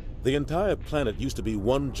 The entire planet used to be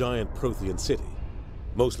one giant Prothean city.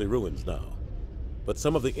 Mostly ruins now. But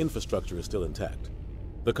some of the infrastructure is still intact.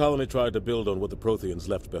 The colony tried to build on what the Protheans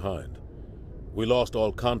left behind. We lost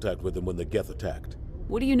all contact with them when the Geth attacked.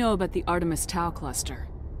 What do you know about the Artemis Tau cluster?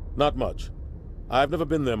 Not much. I've never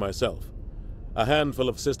been there myself. A handful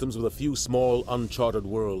of systems with a few small, uncharted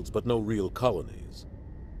worlds, but no real colonies.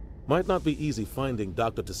 Might not be easy finding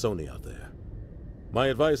Dr. Tassoni out there. My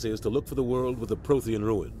advice is to look for the world with the Prothean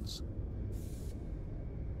ruins.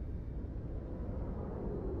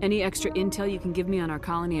 Any extra intel you can give me on our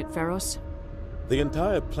colony at Pharos? The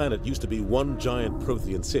entire planet used to be one giant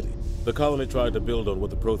Prothean city. The colony tried to build on what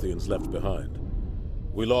the Protheans left behind.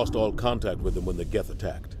 We lost all contact with them when the Geth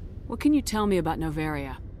attacked. What can you tell me about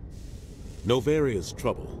Novaria? Novaria's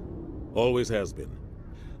trouble. Always has been.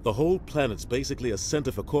 The whole planet's basically a center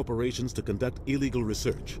for corporations to conduct illegal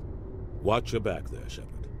research. Watch your back there,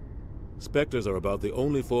 Shepard. Spectres are about the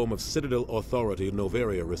only form of Citadel authority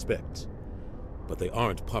Novaria respects. But they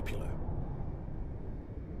aren't popular.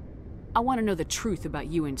 I want to know the truth about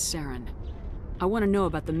you and Saren. I want to know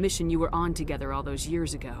about the mission you were on together all those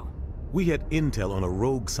years ago. We had intel on a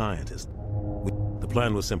rogue scientist. The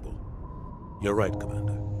plan was simple. You're right,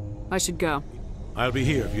 Commander. I should go. I'll be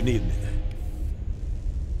here if you need anything.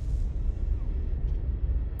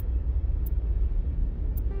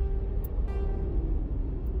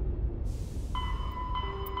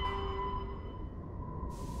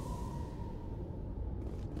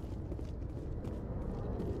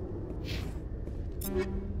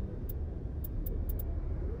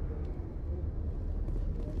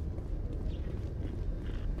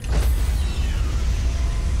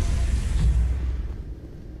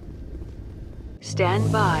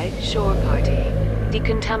 Stand by, shore party.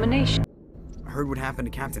 Decontamination. I heard what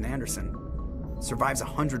happened to Captain Anderson. Survives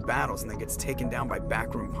 100 battles and then gets taken down by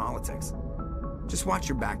backroom politics. Just watch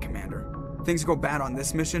your back, Commander. Things go bad on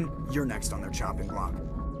this mission, you're next on their chopping block.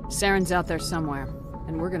 Saren's out there somewhere,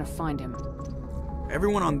 and we're gonna find him.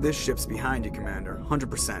 Everyone on this ship's behind you, Commander,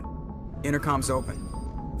 100%. Intercom's open.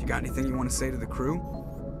 If you got anything you want to say to the crew,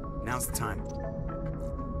 now's the time.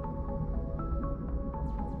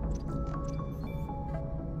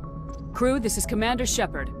 Crew, this is Commander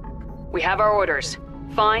Shepard. We have our orders.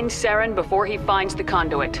 Find Saren before he finds the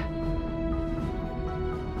conduit.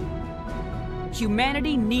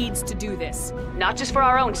 Humanity needs to do this. Not just for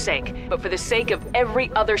our own sake, but for the sake of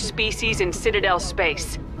every other species in Citadel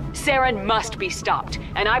space. Saren must be stopped,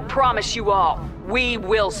 and I promise you all, we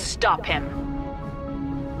will stop him.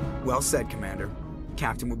 Well said, Commander.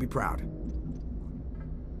 Captain will be proud.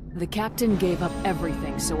 The Captain gave up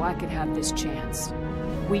everything so I could have this chance.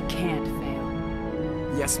 We can't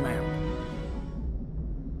fail. Yes, ma'am.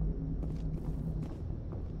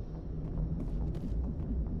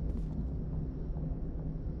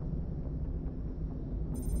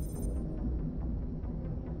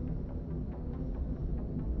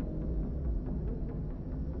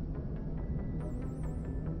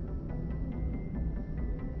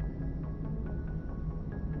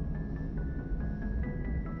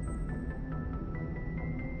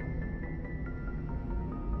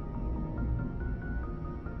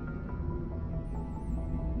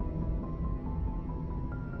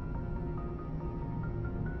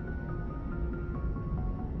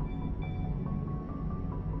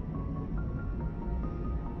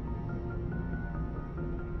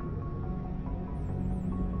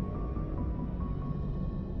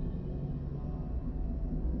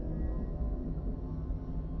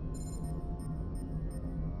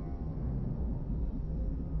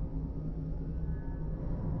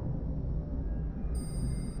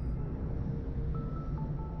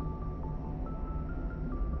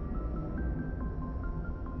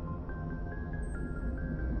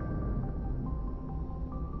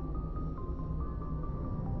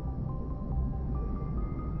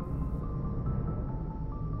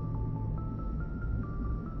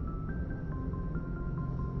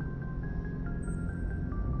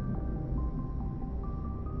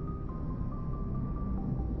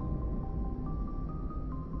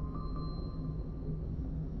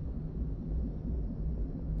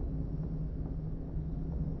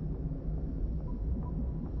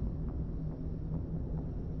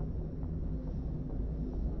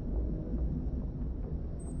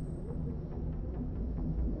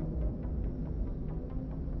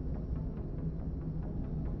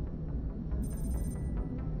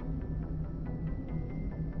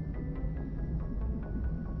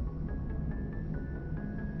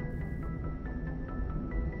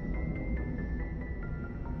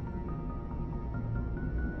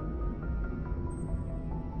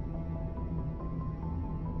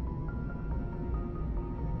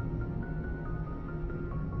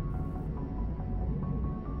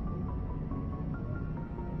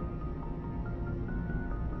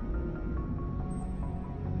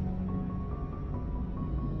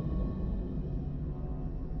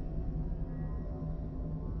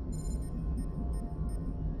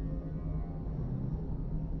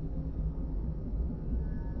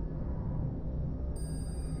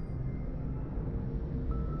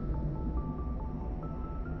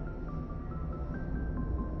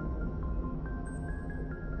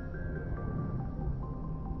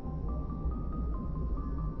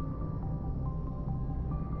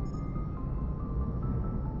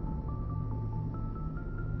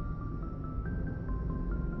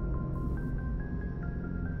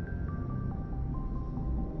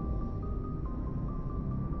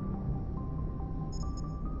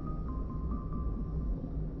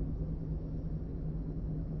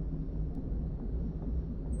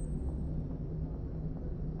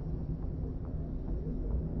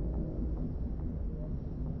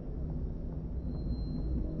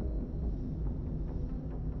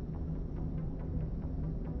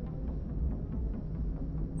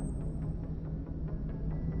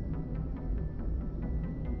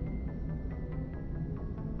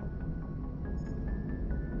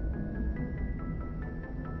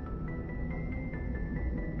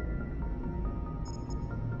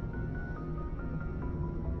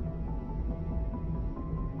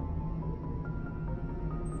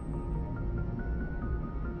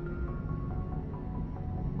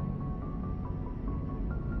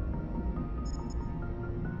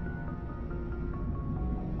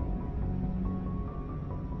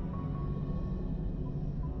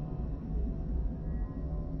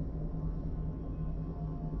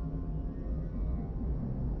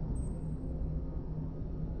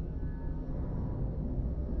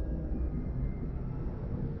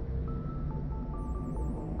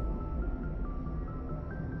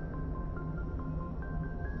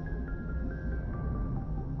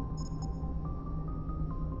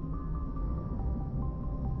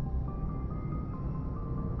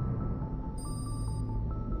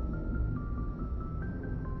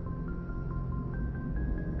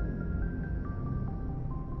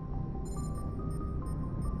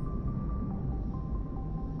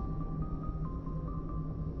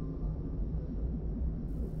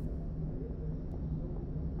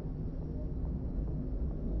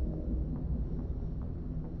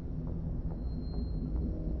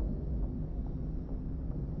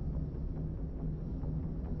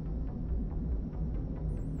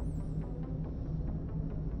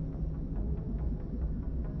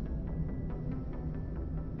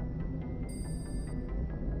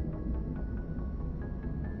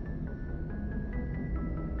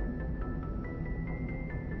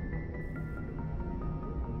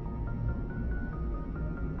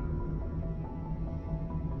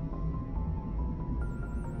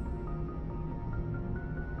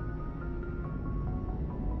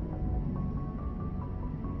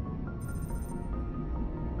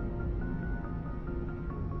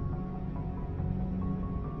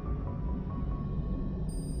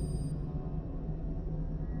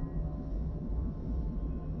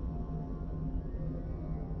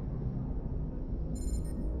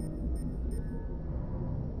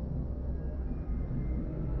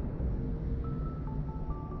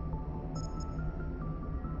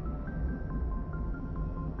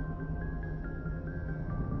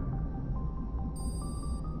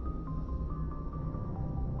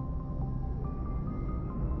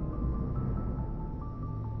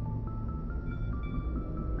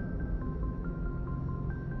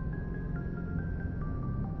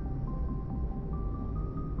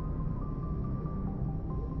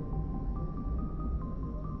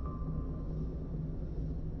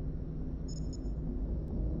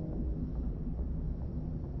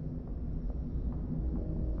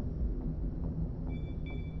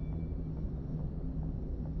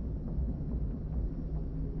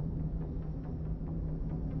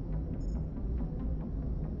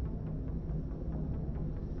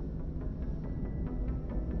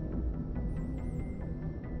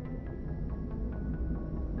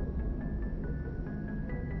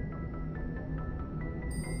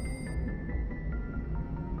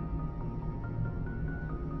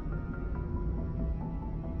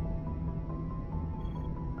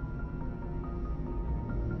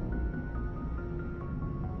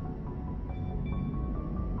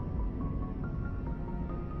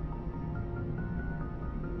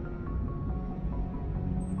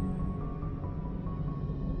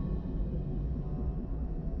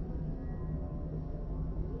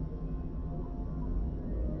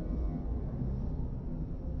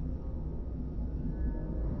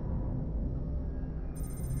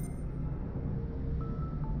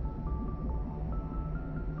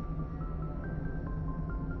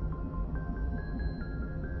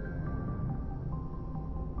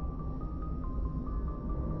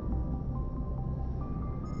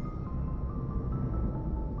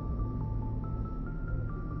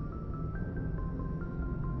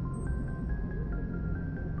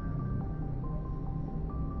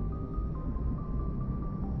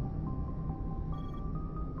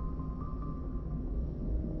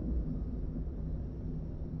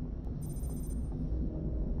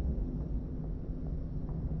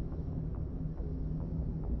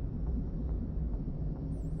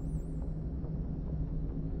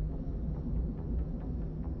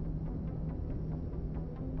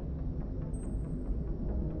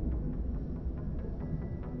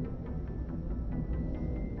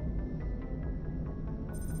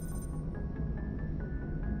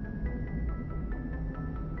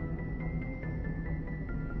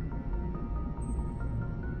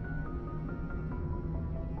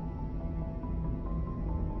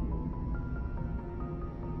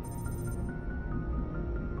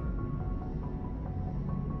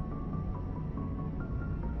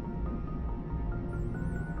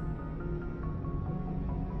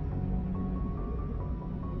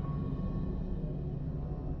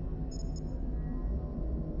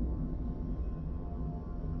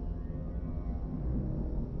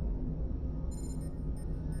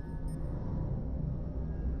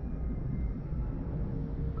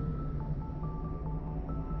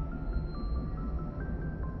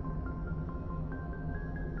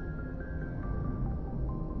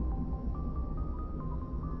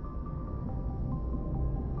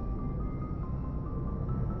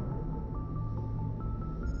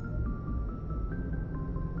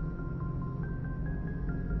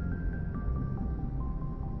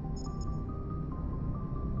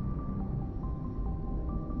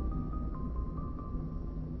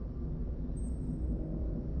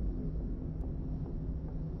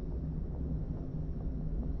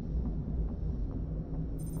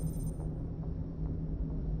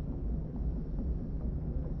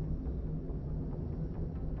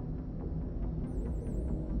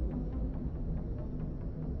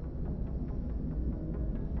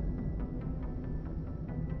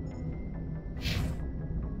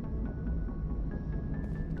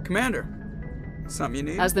 Commander, something you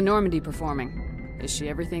need? How's the Normandy performing? Is she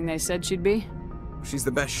everything they said she'd be? She's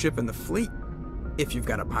the best ship in the fleet, if you've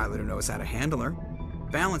got a pilot who knows how to handle her.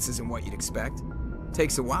 Balance isn't what you'd expect.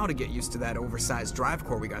 Takes a while to get used to that oversized drive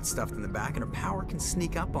core we got stuffed in the back, and her power can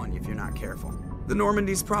sneak up on you if you're not careful. The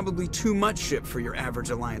Normandy's probably too much ship for your average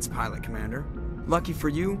Alliance pilot, Commander. Lucky for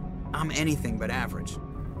you, I'm anything but average.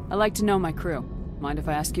 I like to know my crew. Mind if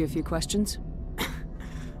I ask you a few questions?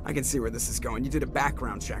 I can see where this is going. You did a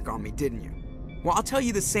background check on me, didn't you? Well, I'll tell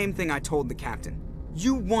you the same thing I told the captain.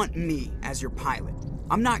 You want me as your pilot.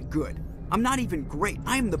 I'm not good. I'm not even great.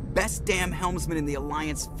 I am the best damn helmsman in the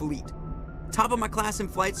Alliance fleet. Top of my class in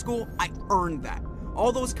flight school, I earned that.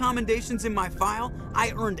 All those commendations in my file,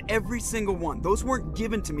 I earned every single one. Those weren't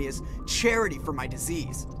given to me as charity for my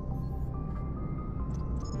disease.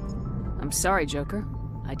 I'm sorry, Joker.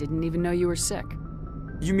 I didn't even know you were sick.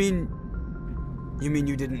 You mean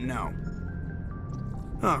you didn't know?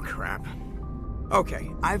 Oh, crap.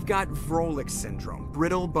 Okay, I've got Vrolik syndrome,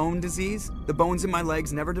 brittle bone disease. The bones in my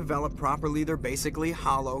legs never develop properly. They're basically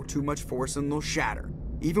hollow, too much force and they'll shatter.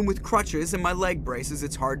 Even with crutches and my leg braces,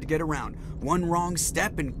 it's hard to get around. One wrong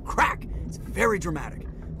step and crack! It's very dramatic,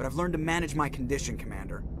 but I've learned to manage my condition,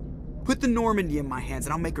 Commander. Put the Normandy in my hands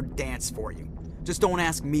and I'll make her dance for you. Just don't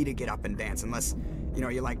ask me to get up and dance unless,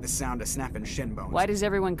 you like the sound of snapping shin bones. Why does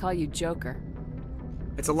everyone call you Joker?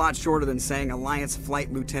 It's a lot shorter than saying Alliance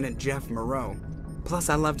Flight Lieutenant Jeff Moreau. Plus,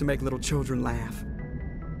 I love to make little children laugh.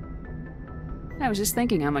 I was just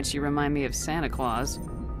thinking how much you remind me of Santa Claus.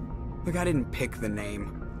 Look, I didn't pick the name.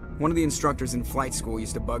 One of the instructors in flight school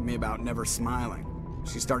used to bug me about never smiling.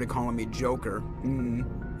 She started calling me Joker,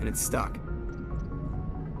 and it stuck.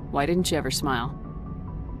 Why didn't you ever smile?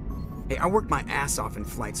 Hey, I worked my ass off in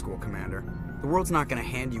flight school, Commander. The world's not gonna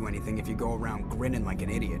hand you anything if you go around grinning like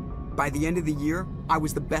an idiot. By the end of the year, I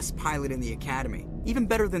was the best pilot in the academy. Even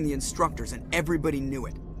better than the instructors, and everybody knew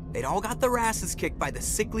it. They'd all got their asses kicked by the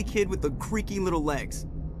sickly kid with the creaky little legs.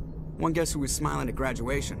 One guess who was smiling at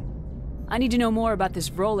graduation? I need to know more about this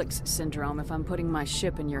Vrolik syndrome if I'm putting my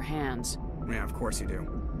ship in your hands. Yeah, of course you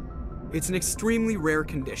do. It's an extremely rare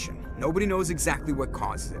condition. Nobody knows exactly what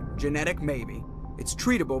causes it. Genetic, maybe. It's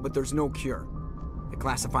treatable, but there's no cure. They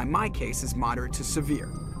classify my case as moderate to severe.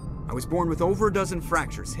 I was born with over a dozen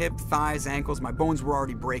fractures, hip, thighs, ankles. My bones were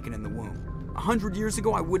already breaking in the womb. 100 years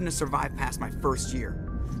ago, I wouldn't have survived past my first year.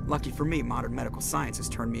 Lucky for me, modern medical science has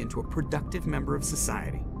turned me into a productive member of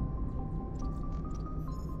society.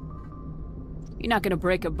 You're not gonna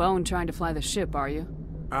break a bone trying to fly the ship, are you?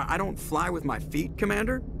 I don't fly with my feet,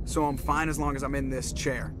 Commander, so I'm fine as long as I'm in this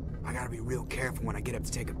chair. I gotta be real careful when I get up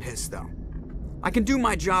to take a piss, though. I can do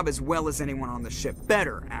my job as well as anyone on the ship.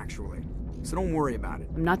 Better, actually. So don't worry about it.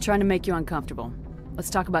 I'm not trying to make you uncomfortable. Let's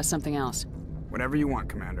talk about something else. Whatever you want,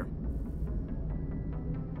 Commander.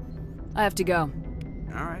 I have to go.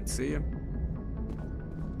 All right, see ya.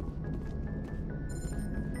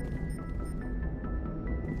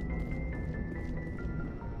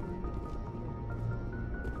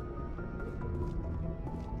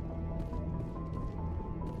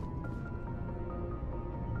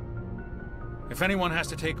 If anyone has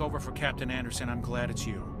to take over for Captain Anderson, I'm glad it's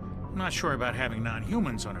you. I'm not sure about having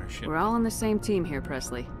non-humans on our ship. We're all on the same team here,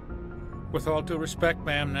 Presley. With all due respect,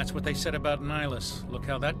 ma'am, that's what they said about Nihilus. Look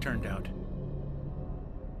how that turned out.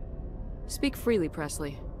 Speak freely,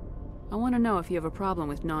 Presley. I want to know if you have a problem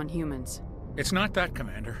with non-humans. It's not that,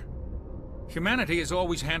 Commander. Humanity has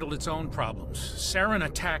always handled its own problems. Saren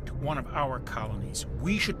attacked one of our colonies.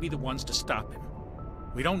 We should be the ones to stop him.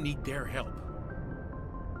 We don't need their help.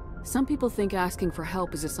 Some people think asking for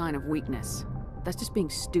help is a sign of weakness. That's just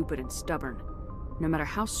being stupid and stubborn. No matter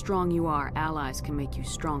how strong you are, allies can make you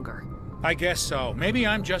stronger. I guess so. Maybe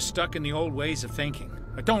I'm just stuck in the old ways of thinking.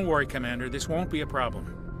 But don't worry, Commander, this won't be a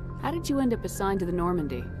problem. How did you end up assigned to the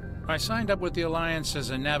Normandy? I signed up with the Alliance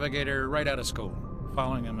as a navigator right out of school,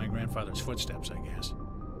 following in my grandfather's footsteps, I guess.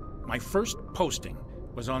 My first posting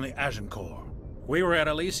was on the Agincourt. We were at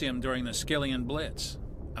Elysium during the Skillian Blitz.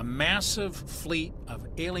 A massive fleet of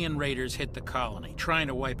alien raiders hit the colony, trying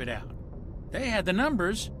to wipe it out. They had the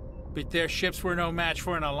numbers, but their ships were no match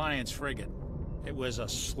for an Alliance frigate. It was a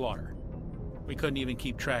slaughter. We couldn't even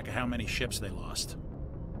keep track of how many ships they lost.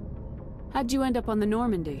 How'd you end up on the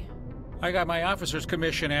Normandy? I got my officer's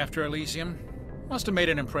commission after Elysium. Must have made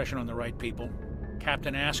an impression on the right people.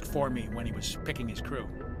 Captain asked for me when he was picking his crew.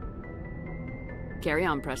 Carry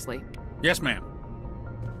on, Presley. Yes, ma'am.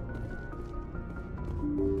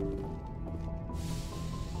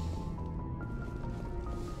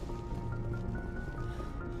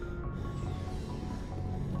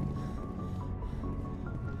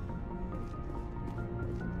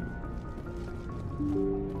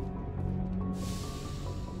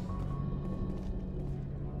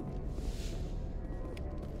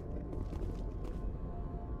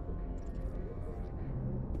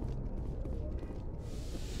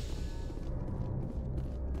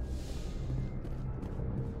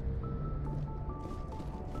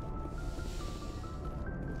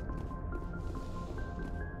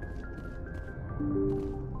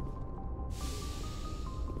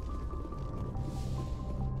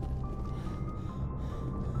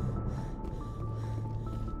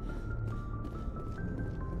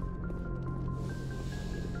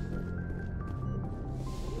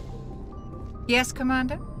 Yes,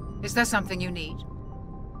 Commander? Is there something you need?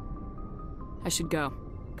 I should go.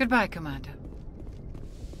 Goodbye, Commander.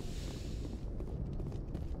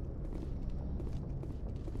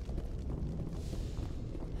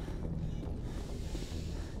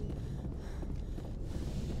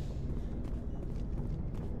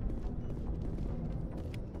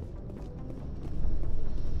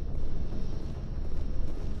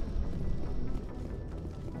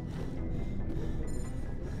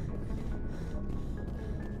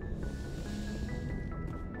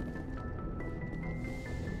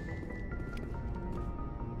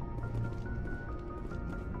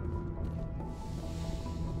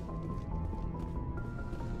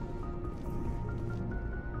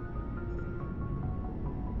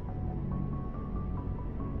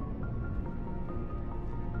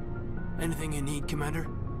 Anything you need, Commander?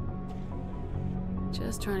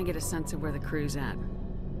 Just trying to get a sense of where the crew's at.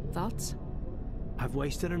 Thoughts? I've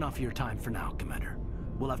wasted enough of your time for now, Commander.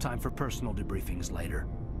 We'll have time for personal debriefings later.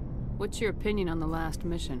 What's your opinion on the last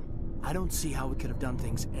mission? I don't see how we could have done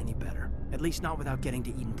things any better. At least not without getting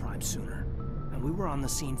to Eden Prime sooner. And we were on the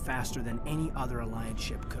scene faster than any other Alliance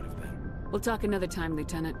ship could have been. We'll talk another time,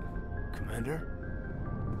 Lieutenant. Commander?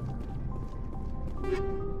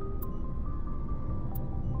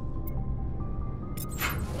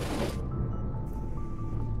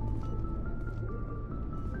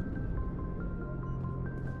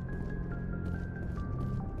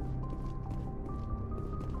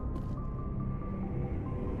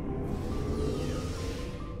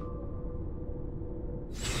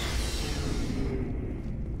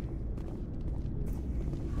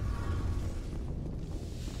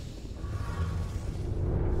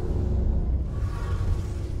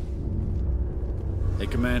 Hey,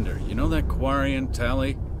 Commander, you know that Quarian,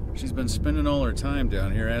 Tally? She's been spending all her time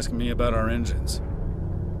down here asking me about our engines.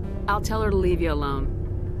 I'll tell her to leave you alone.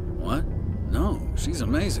 What? No, she's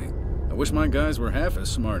amazing. I wish my guys were half as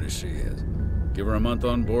smart as she is. Give her a month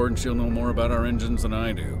on board and she'll know more about our engines than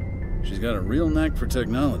I do. She's got a real knack for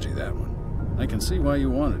technology, that one. I can see why you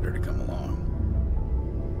wanted her to come along.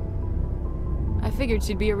 I figured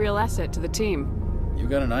she'd be a real asset to the team. You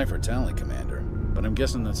got an eye for Tally, Commander, but I'm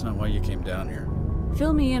guessing that's not why you came down here.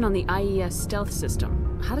 Fill me in on the IES stealth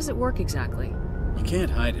system. How does it work exactly? You can't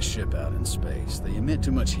hide a ship out in space. They emit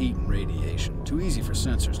too much heat and radiation. Too easy for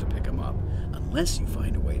sensors to pick them up, unless you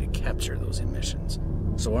find a way to capture those emissions.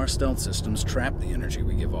 So our stealth systems trap the energy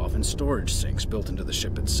we give off in storage sinks built into the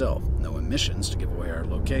ship itself. No emissions to give away our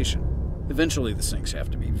location. Eventually the sinks have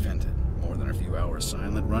to be vented. More than a few hours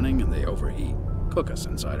silent running and they overheat. Cook us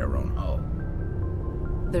inside our own hull.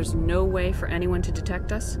 There's no way for anyone to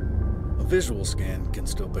detect us? A visual scan can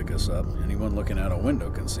still pick us up. Anyone looking out a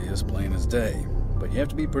window can see us plain as day. But you have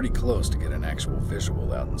to be pretty close to get an actual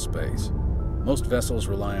visual out in space. Most vessels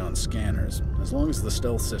rely on scanners. As long as the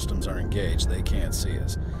stealth systems are engaged, they can't see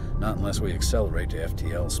us. Not unless we accelerate to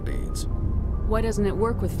FTL speeds. Why doesn't it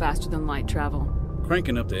work with faster-than-light travel?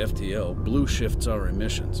 Cranking up to FTL blue shifts our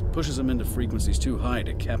emissions, pushes them into frequencies too high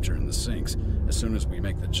to capture in the sinks. As soon as we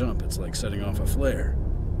make the jump, it's like setting off a flare.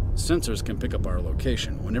 Sensors can pick up our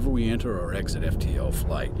location whenever we enter or exit FTL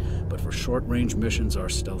flight, but for short-range missions, our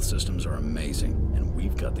stealth systems are amazing, and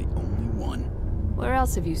we've got the only one. Where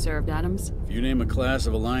else have you served, Adams? If you name a class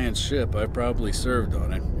of Alliance ship, I've probably served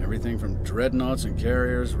on it. Everything from dreadnoughts and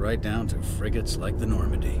carriers right down to frigates like the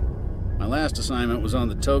Normandy. My last assignment was on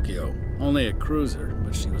the Tokyo, only a cruiser,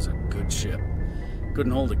 but she was a good ship.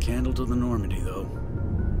 Couldn't hold a candle to the Normandy, though.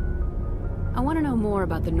 I want to know more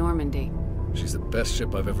about the Normandy. She's the best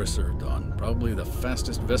ship I've ever served on, probably the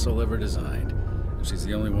fastest vessel ever designed. And she's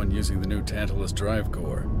the only one using the new Tantalus drive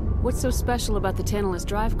core. What's so special about the Tantalus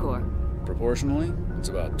drive core? Proportionally, it's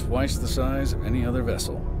about twice the size of any other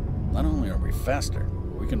vessel. Not only are we faster,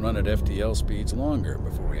 but we can run at FTL speeds longer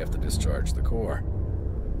before we have to discharge the core.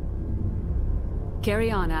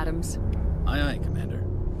 Carry on, Adams. Aye, aye, Commander.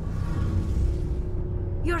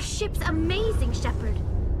 Your ship's amazing, Shepard.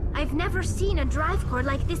 I've never seen a drive core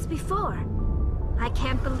like this before. I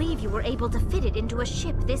can't believe you were able to fit it into a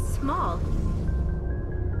ship this small.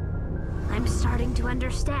 I'm starting to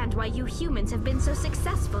understand why you humans have been so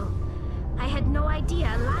successful. I had no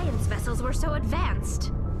idea Alliance vessels were so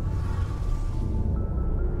advanced.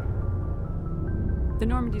 The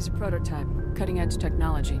Normandy's a prototype, cutting-edge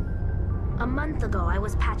technology. A month ago, I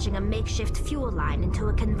was patching a makeshift fuel line into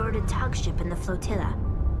a converted tug ship in the flotilla.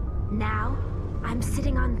 Now, I'm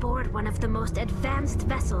sitting on board one of the most advanced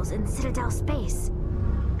vessels in Citadel space.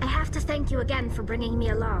 I have to thank you again for bringing me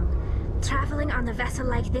along. Traveling on a vessel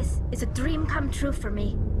like this is a dream come true for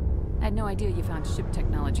me. I had no idea you found ship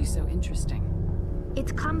technology so interesting.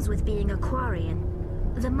 It comes with being a Quarian.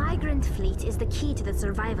 The migrant fleet is the key to the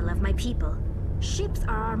survival of my people. Ships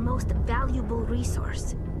are our most valuable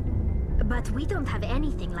resource. But we don't have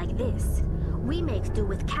anything like this. We make do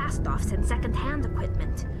with cast-offs and second-hand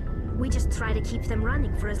equipment. We just try to keep them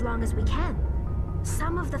running for as long as we can.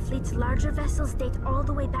 Some of the fleet's larger vessels date all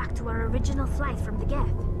the way back to our original flight from the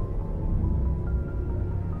Geth.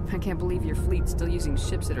 I can't believe your fleet's still using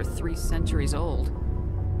ships that are 3 centuries old.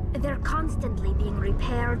 They're constantly being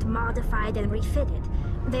repaired, modified, and refitted.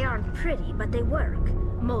 They aren't pretty, but they work.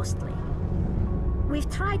 Mostly. We've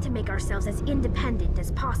tried to make ourselves as independent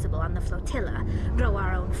as possible on the flotilla, grow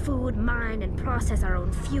our own food, mine, and process our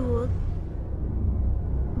own fuel.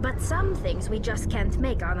 But some things we just can't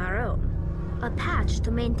make on our own. A patch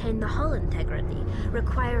to maintain the hull integrity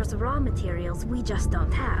requires raw materials we just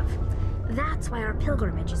don't have. That's why our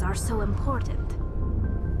pilgrimages are so important.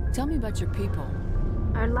 Tell me about your people.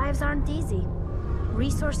 Our lives aren't easy.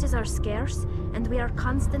 Resources are scarce, and we are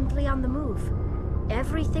constantly on the move.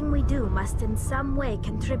 Everything we do must in some way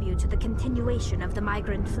contribute to the continuation of the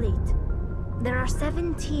migrant fleet. There are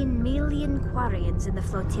 17 million Quarians in the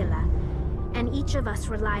flotilla, and each of us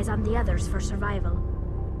relies on the others for survival.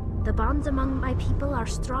 The bonds among my people are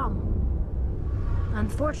strong.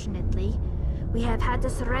 Unfortunately, we have had to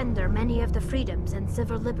surrender many of the freedoms and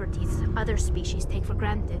civil liberties other species take for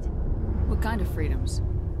granted. What kind of freedoms?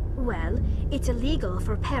 Well, it's illegal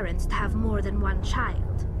for parents to have more than one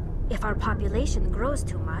child. If our population grows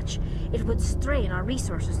too much, it would strain our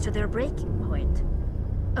resources to their breaking point.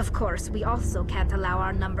 Of course, we also can't allow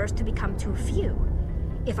our numbers to become too few.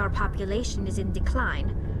 If our population is in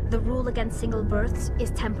decline, the rule against single births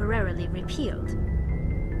is temporarily repealed.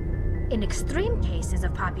 In extreme cases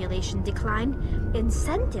of population decline,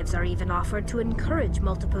 incentives are even offered to encourage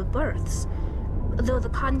multiple births, though the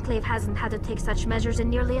Conclave hasn't had to take such measures in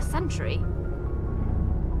nearly a century.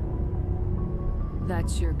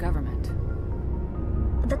 That's your government.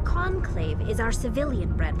 The Conclave is our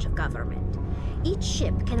civilian branch of government. Each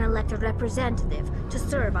ship can elect a representative to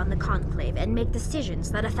serve on the Conclave and make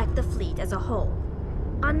decisions that affect the fleet as a whole.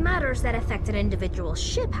 On matters that affect an individual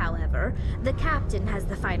ship, however, the captain has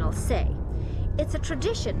the final say. It's a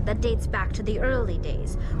tradition that dates back to the early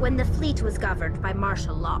days, when the fleet was governed by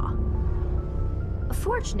martial law.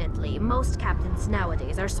 Fortunately, most captains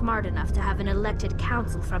nowadays are smart enough to have an elected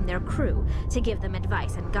council from their crew to give them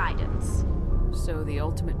advice and guidance. So the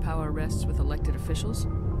ultimate power rests with elected officials?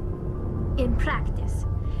 In practice,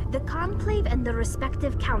 the Conclave and the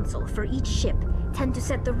respective council for each ship tend to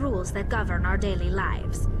set the rules that govern our daily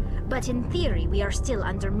lives. But in theory, we are still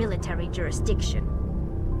under military jurisdiction.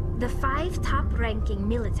 The 5 top-ranking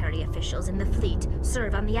military officials in the fleet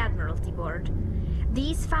serve on the Admiralty Board.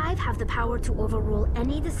 These 5 have the power to overrule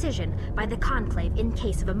any decision by the Conclave in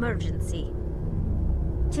case of emergency.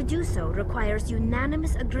 To do so requires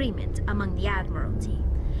unanimous agreement among the Admiralty,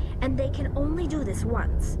 and they can only do this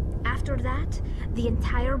once. After that, the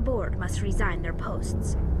entire board must resign their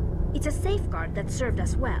posts. It's a safeguard that served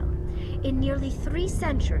us well. In nearly 3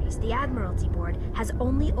 centuries, the Admiralty Board has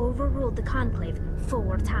only overruled the Conclave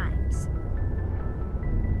 4 times.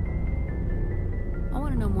 I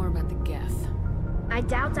want to know more about the Geth. I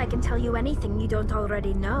doubt I can tell you anything you don't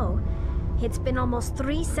already know. It's been almost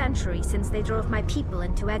 3 centuries since they drove my people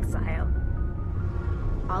into exile.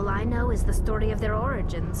 All I know is the story of their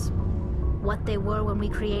origins, what they were when we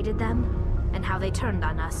created them, and how they turned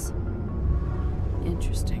on us.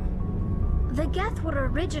 Interesting. The Geth were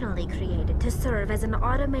originally created to serve as an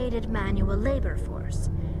automated manual labor force.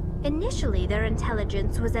 Initially, their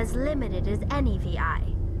intelligence was as limited as any VI.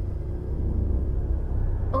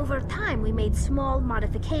 Over time, we made small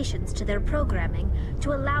modifications to their programming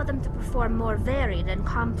to allow them to perform more varied and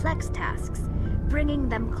complex tasks, bringing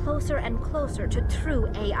them closer and closer to true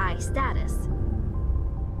AI status.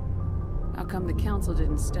 How come the Council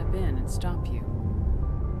didn't step in and stop you?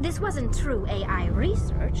 This wasn't true AI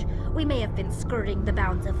research. We may have been skirting the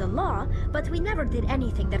bounds of the law, but we never did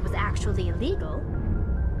anything that was actually illegal.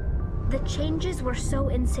 The changes were so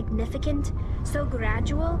insignificant, so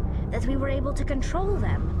gradual, that we were able to control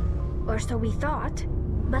them. Or so we thought.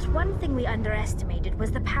 But one thing we underestimated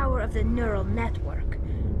was the power of the neural network.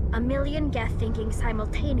 A million Geth thinking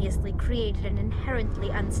simultaneously created an inherently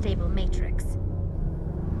unstable matrix.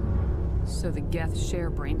 So the Geth share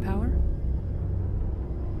brainpower?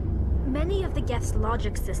 Many of the Geth's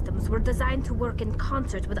logic systems were designed to work in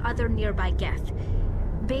concert with other nearby Geth.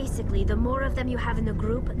 Basically, the more of them you have in a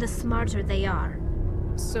group, the smarter they are.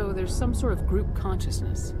 So there's some sort of group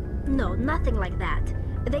consciousness? No, nothing like that.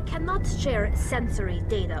 They cannot share sensory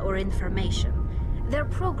data or information. Their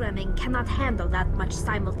programming cannot handle that much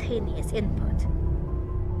simultaneous input.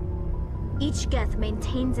 Each Geth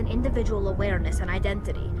maintains an individual awareness and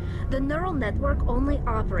identity. The neural network only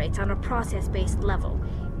operates on a process-based level.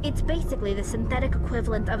 It's basically the synthetic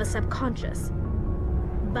equivalent of a subconscious.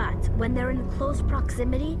 But when they're in close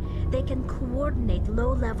proximity, they can coordinate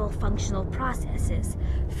low-level functional processes,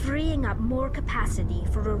 freeing up more capacity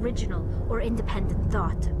for original or independent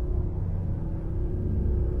thought.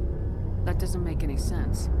 That doesn't make any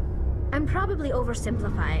sense. I'm probably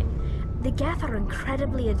oversimplifying. The Geth are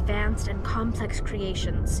incredibly advanced and complex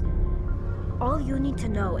creations. All you need to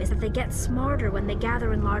know is that they get smarter when they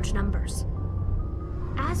gather in large numbers.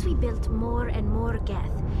 As we built more and more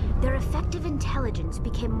Geth, their effective intelligence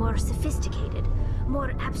became more sophisticated,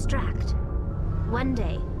 more abstract. One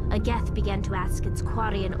day, a Geth began to ask its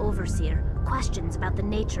Quarian overseer questions about the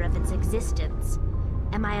nature of its existence.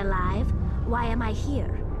 Am I alive? Why am I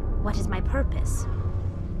here? What is my purpose?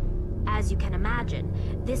 As you can imagine,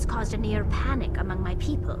 this caused a near panic among my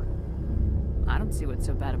people. I don't see what's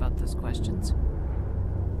so bad about those questions.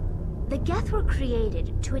 The Geth were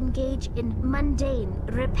created to engage in mundane,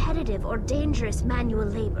 repetitive, or dangerous manual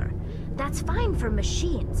labor. That's fine for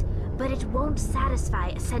machines, but it won't satisfy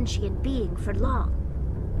a sentient being for long.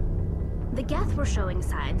 The Geth were showing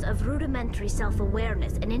signs of rudimentary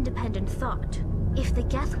self-awareness and independent thought. If the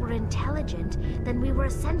Geth were intelligent, then we were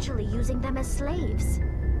essentially using them as slaves.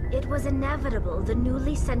 It was inevitable the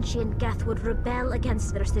newly sentient Geth would rebel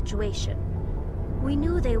against their situation. We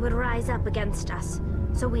knew they would rise up against us,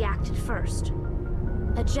 so we acted first.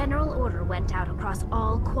 A general order went out across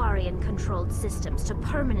all Quarian-controlled systems to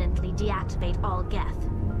permanently deactivate all Geth.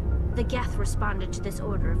 The Geth responded to this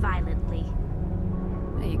order violently.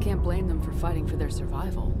 Hey, you can't blame them for fighting for their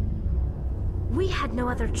survival. We had no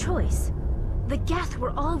other choice. The Geth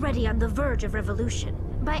were already on the verge of revolution.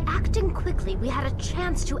 By acting quickly, we had a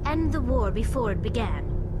chance to end the war before it began.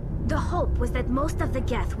 The hope was that most of the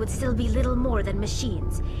Geth would still be little more than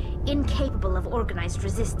machines, incapable of organized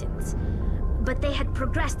resistance. But they had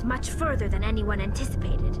progressed much further than anyone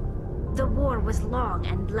anticipated. The war was long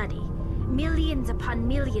and bloody. Millions upon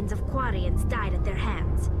millions of Quarians died at their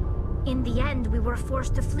hands. In the end, we were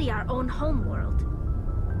forced to flee our own homeworld.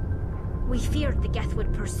 We feared the Geth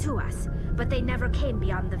would pursue us, but they never came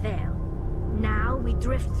beyond the Veil. Now we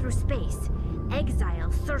drift through space,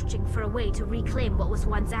 exile searching for a way to reclaim what was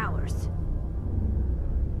once ours.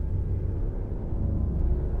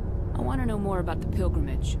 I want to know more about the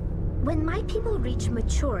pilgrimage. When my people reach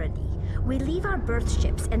maturity, we leave our birth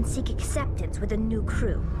ships and seek acceptance with a new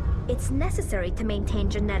crew. It's necessary to maintain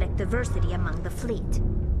genetic diversity among the fleet.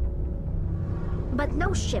 But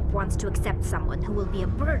no ship wants to accept someone who will be a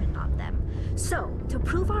burden on them. So, to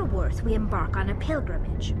prove our worth, we embark on a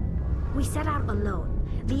pilgrimage. We set out alone,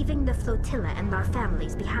 leaving the flotilla and our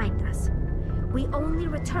families behind us. We only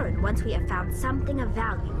return once we have found something of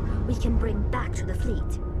value we can bring back to the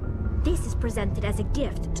fleet. This is presented as a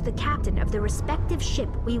gift to the captain of the respective ship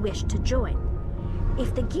we wish to join.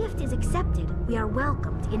 If the gift is accepted, we are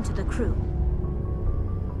welcomed into the crew.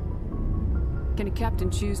 Can a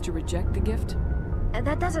captain choose to reject the gift?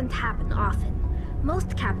 That doesn't happen often.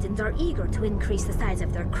 Most captains are eager to increase the size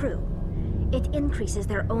of their crew. It increases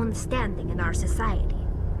their own standing in our society.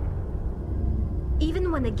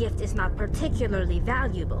 Even when the gift is not particularly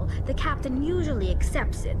valuable, the captain usually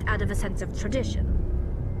accepts it out of a sense of tradition.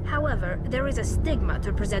 However, there is a stigma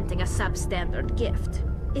to presenting a substandard gift.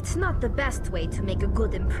 It's not the best way to make a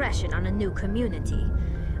good impression on a new community.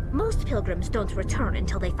 Most pilgrims don't return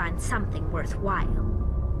until they find something worthwhile.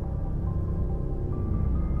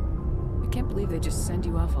 I can't believe they just send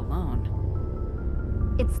you off alone.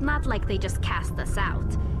 It's not like they just cast us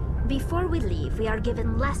out. Before we leave, we are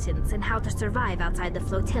given lessons in how to survive outside the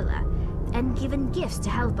flotilla, and given gifts to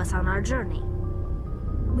help us on our journey.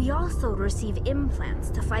 We also receive implants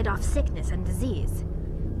to fight off sickness and disease.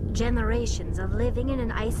 Generations of living in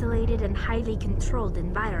an isolated and highly controlled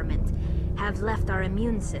environment have left our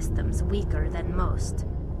immune systems weaker than most.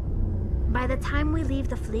 By the time we leave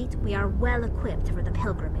the fleet, we are well equipped for the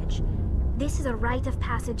pilgrimage. This is a rite of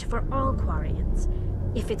passage for all Quarians.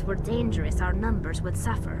 If it were dangerous, our numbers would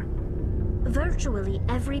suffer. Virtually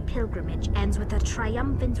every pilgrimage ends with a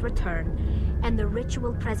triumphant return and the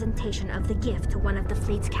ritual presentation of the gift to one of the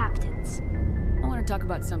fleet's captains. I want to talk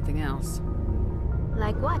about something else.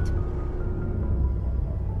 Like what?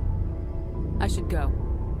 I should go.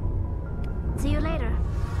 See you later.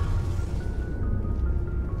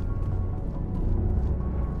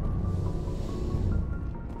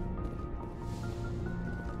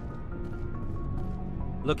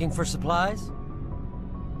 Looking for supplies?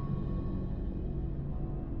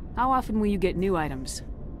 How often will you get new items?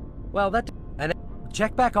 Well, and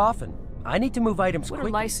check back often. I need to move items quickly.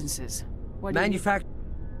 quickly. What are licenses? What do you...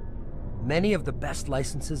 Many of the best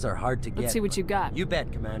licenses are hard to get. Let's see what you got. You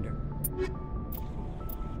bet, Commander.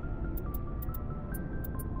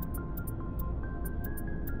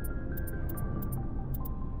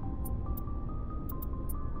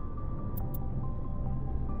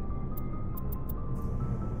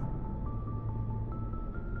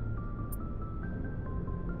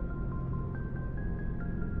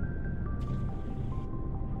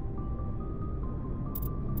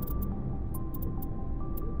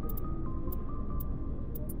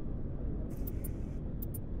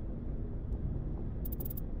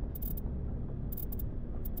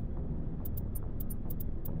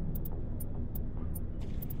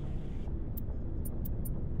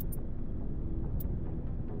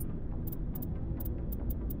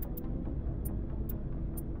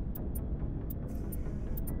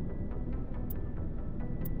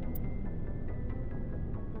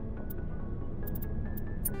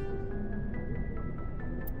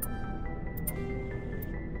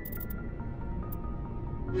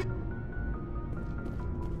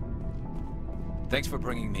 Thanks for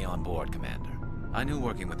bringing me on board, Commander. I knew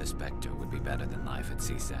working with the Spectre would be better than life at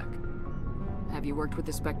CSEC. Have you worked with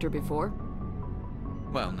the Spectre before?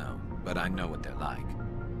 Well, no, but I know what they're like.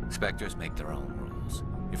 Spectres make their own rules.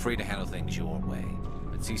 You're free to handle things your way.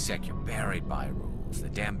 At CSEC, you're buried by rules. The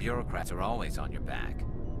damn bureaucrats are always on your back.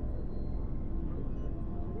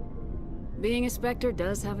 Being a Spectre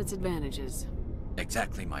does have its advantages.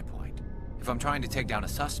 Exactly my point. If I'm trying to take down a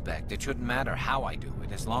suspect, it shouldn't matter how I do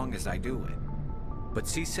it, as long as I do it. But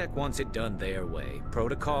CSEC wants it done their way.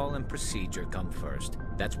 Protocol and procedure come first.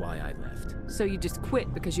 That's why I left. So you just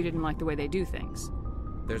quit because you didn't like the way they do things?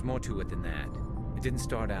 There's more to it than that. It didn't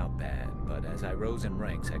start out bad, but as I rose in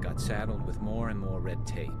ranks, I got saddled with more and more red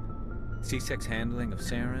tape. CSEC's handling of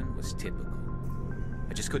Saren was typical.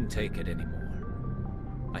 I just couldn't take it anymore.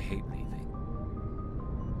 I hate leaving.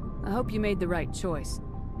 I hope you made the right choice.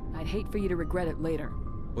 I'd hate for you to regret it later.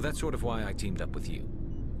 Well, that's sort of why I teamed up with you.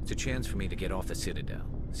 It's a chance for me to get off the Citadel,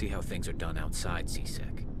 see how things are done outside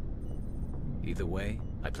CSEC. Either way,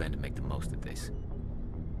 I plan to make the most of this.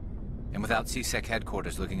 And without CSEC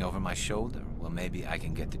headquarters looking over my shoulder, well, maybe I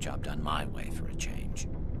can get the job done my way for a change.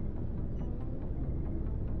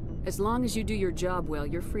 As long as you do your job well,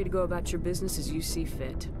 you're free to go about your business as you see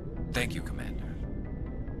fit. Thank you, Commander.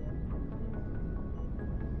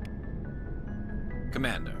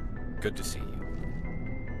 Commander, good to see you.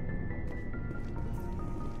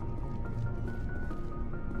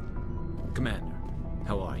 Commander,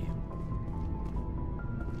 how are you?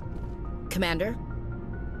 Commander?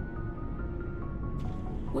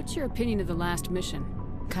 What's your opinion of the last mission?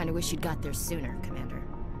 Kinda wish you'd got there sooner, Commander.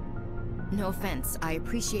 No offense, I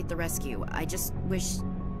appreciate the rescue. I just wish...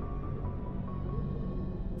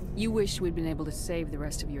 You wish we'd been able to save the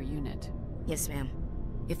rest of your unit. Yes, ma'am.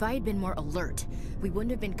 If I had been more alert, we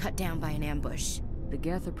wouldn't have been cut down by an ambush. The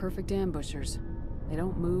Geth are perfect ambushers. They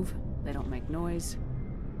don't move, they don't make noise,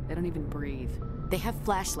 they don't even breathe. They have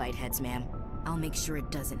flashlight heads, ma'am. I'll make sure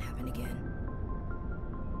it doesn't happen again.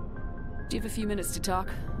 Do you have a few minutes to talk?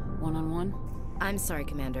 One-on-one? I'm sorry,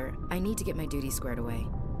 Commander. I need to get my duties squared away.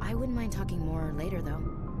 I wouldn't mind talking more later,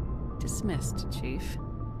 though. Dismissed, Chief.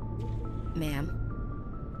 Ma'am?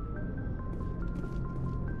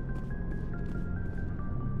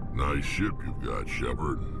 Nice ship you've got,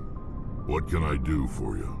 Shepard. What can I do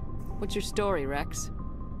for you? What's your story, Rex?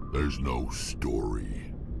 There's no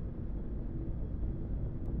story.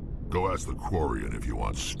 Go ask the Quarian if you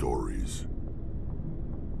want stories.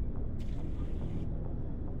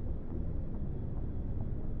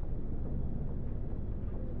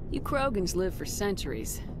 You Krogans live for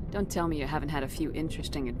centuries. Don't tell me you haven't had a few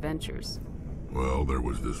interesting adventures. Well, there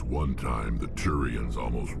was this one time the Turians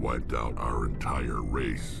almost wiped out our entire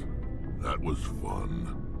race. That was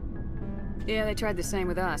fun. Yeah, they tried the same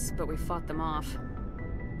with us, but we fought them off.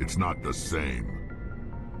 It's not the same.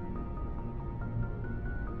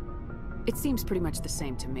 It seems pretty much the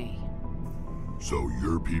same to me. So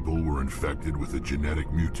your people were infected with a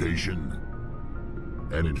genetic mutation?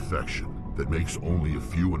 An infection that makes only a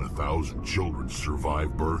few in 1,000 children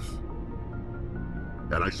survive birth?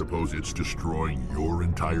 And I suppose it's destroying your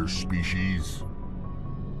entire species?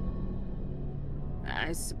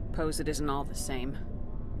 I suppose it isn't all the same.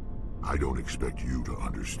 I don't expect you to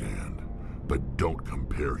understand, but don't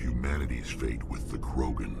compare humanity's fate with the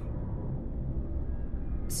Krogan.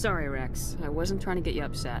 Sorry, Rex. I wasn't trying to get you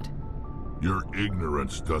upset. Your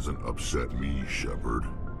ignorance doesn't upset me, Shepard.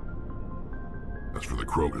 As for the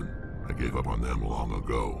Krogan, I gave up on them long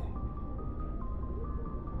ago.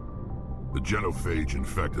 The genophage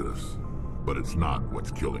infected us, but it's not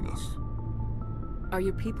what's killing us. Are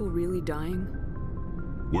your people really dying?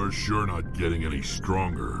 We're sure not getting any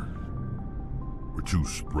stronger. We're too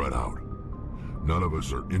spread out. None of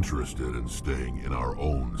us are interested in staying in our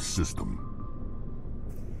own system.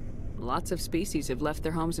 Lots of species have left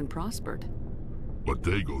their homes and prospered. But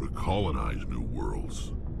they go to colonize new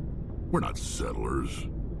worlds. We're not settlers.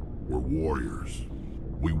 We're warriors.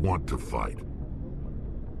 We want to fight.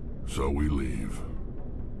 So we leave.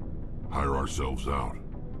 Hire ourselves out.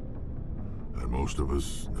 And most of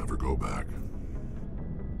us never go back.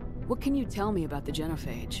 What can you tell me about the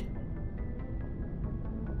genophage?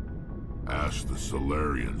 Ask the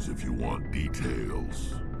Solarians if you want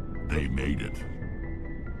details. They made it.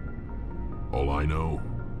 All I know,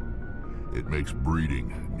 it makes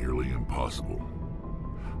breeding nearly impossible.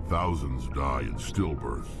 Thousands die in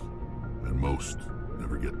stillbirth, and most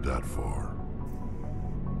never get that far.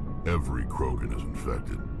 Every Krogan is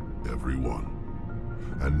infected, every one.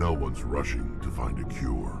 And no one's rushing to find a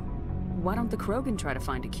cure. Why don't the Krogan try to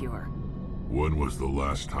find a cure? When was the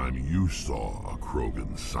last time you saw a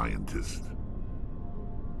Krogan scientist?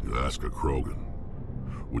 You ask a Krogan,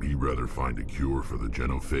 would he rather find a cure for the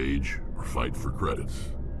genophage or fight for credits?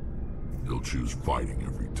 He'll choose fighting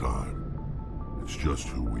every time. It's just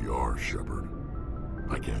who we are, Shepard.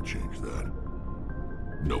 I can't change that.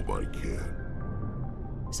 Nobody can.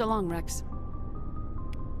 So long, Rex.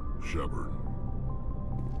 Shepard.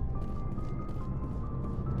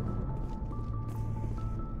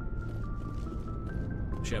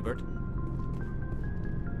 Shepard?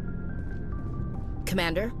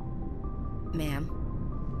 Commander? Ma'am?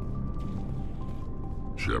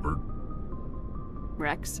 Shepard?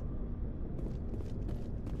 Rex?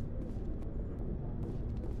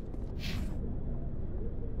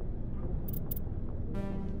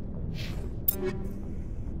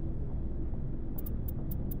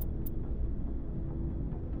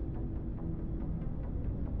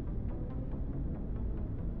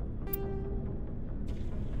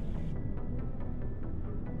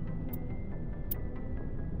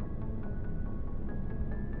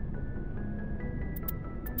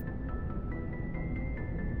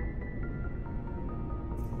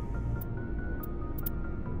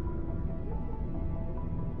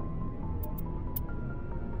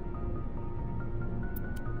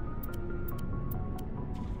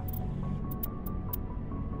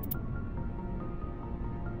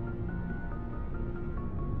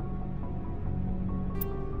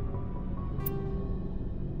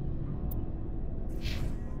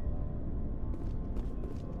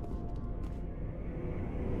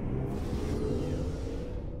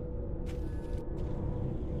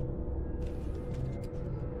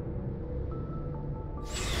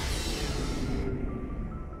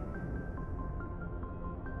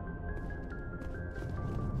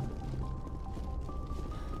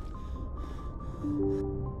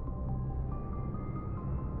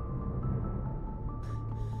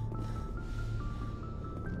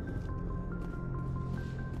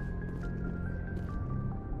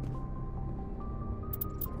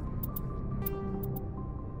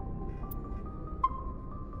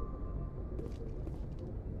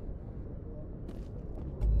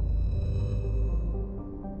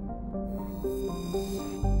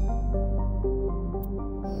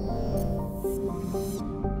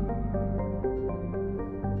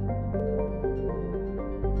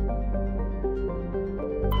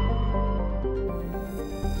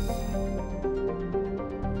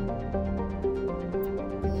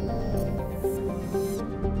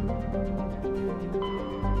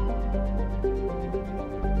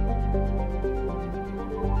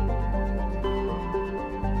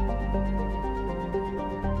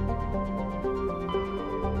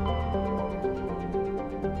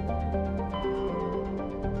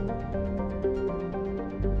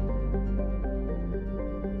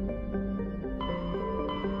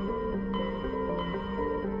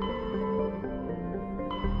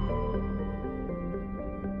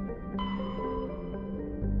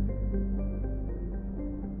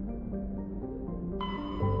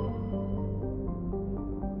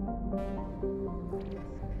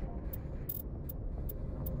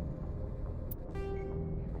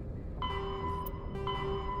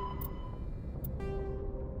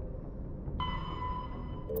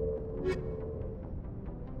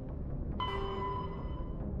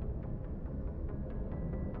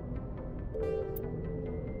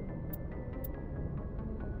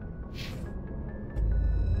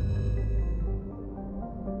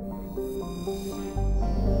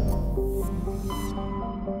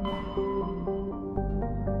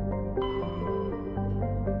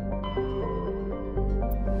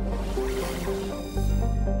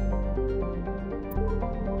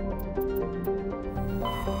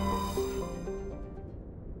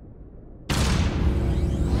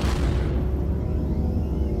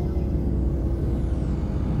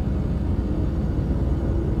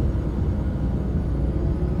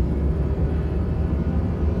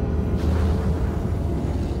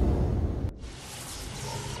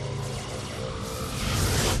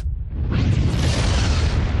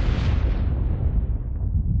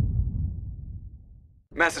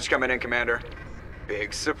 Message coming in, Commander.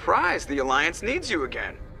 Big surprise, the Alliance needs you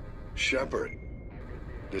again. Shepard,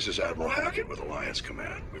 this is Admiral Hackett with Alliance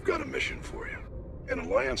Command. We've got a mission for you. An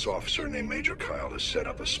Alliance officer named Major Kyle has set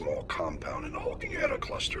up a small compound in the Hulking Eta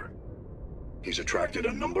cluster. He's attracted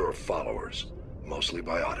a number of followers, mostly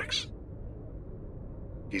biotics.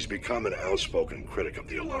 He's become an outspoken critic of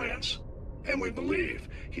the Alliance, and we believe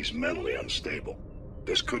he's mentally unstable.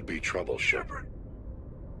 This could be trouble, Shepard.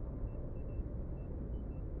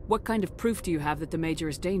 What kind of proof do you have that the Major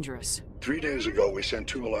is dangerous? 3 days ago, we sent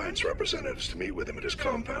 2 Alliance representatives to meet with him at his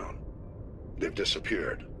compound. They've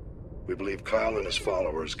disappeared. We believe Kyle and his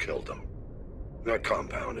followers killed them. That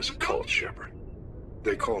compound is a cult, Shepard.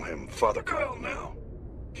 They call him Father Kyle now.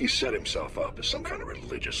 He set himself up as some kind of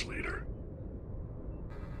religious leader.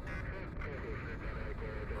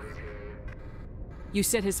 You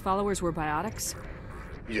said his followers were biotics?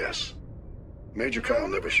 Yes. Major Kyle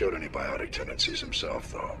never showed any biotic tendencies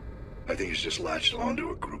himself, though. I think he's just latched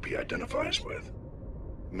onto a group he identifies with.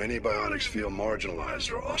 Many biotics feel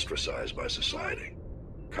marginalized or ostracized by society.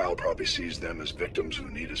 Kyle probably sees them as victims who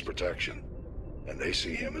need his protection, and they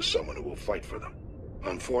see him as someone who will fight for them.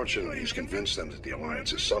 Unfortunately, he's convinced them that the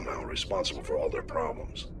Alliance is somehow responsible for all their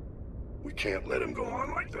problems. We can't let him go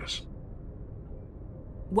on like this.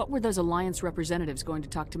 What were those Alliance representatives going to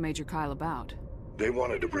talk to Major Kyle about? They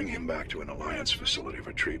wanted to bring him back to an Alliance facility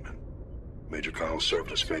for treatment. Major Kyle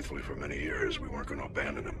served us faithfully for many years. We weren't going to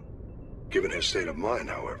abandon him. Given his state of mind,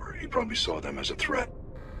 however, he probably saw them as a threat.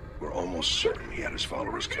 We're almost certain he had his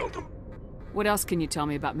followers killed him. What else can you tell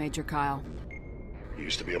me about Major Kyle? He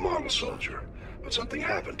used to be a model soldier, but something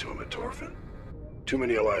happened to him at Torfin. Too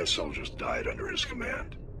many Alliance soldiers died under his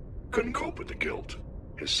command. Couldn't cope with the guilt.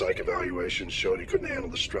 His psych evaluations showed he couldn't handle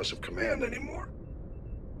the stress of command anymore.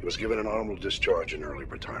 He was given an honorable discharge in early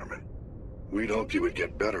retirement. We'd hoped he would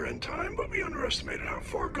get better in time, but we underestimated how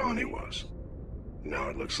far gone he was. Now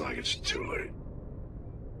it looks like it's too late.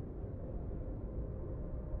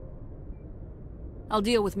 I'll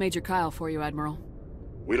deal with Major Kyle for you, Admiral.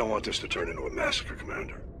 We don't want this to turn into a massacre,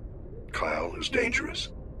 Commander. Kyle is dangerous.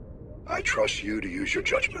 I trust you to use your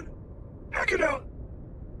judgment. Hack it out.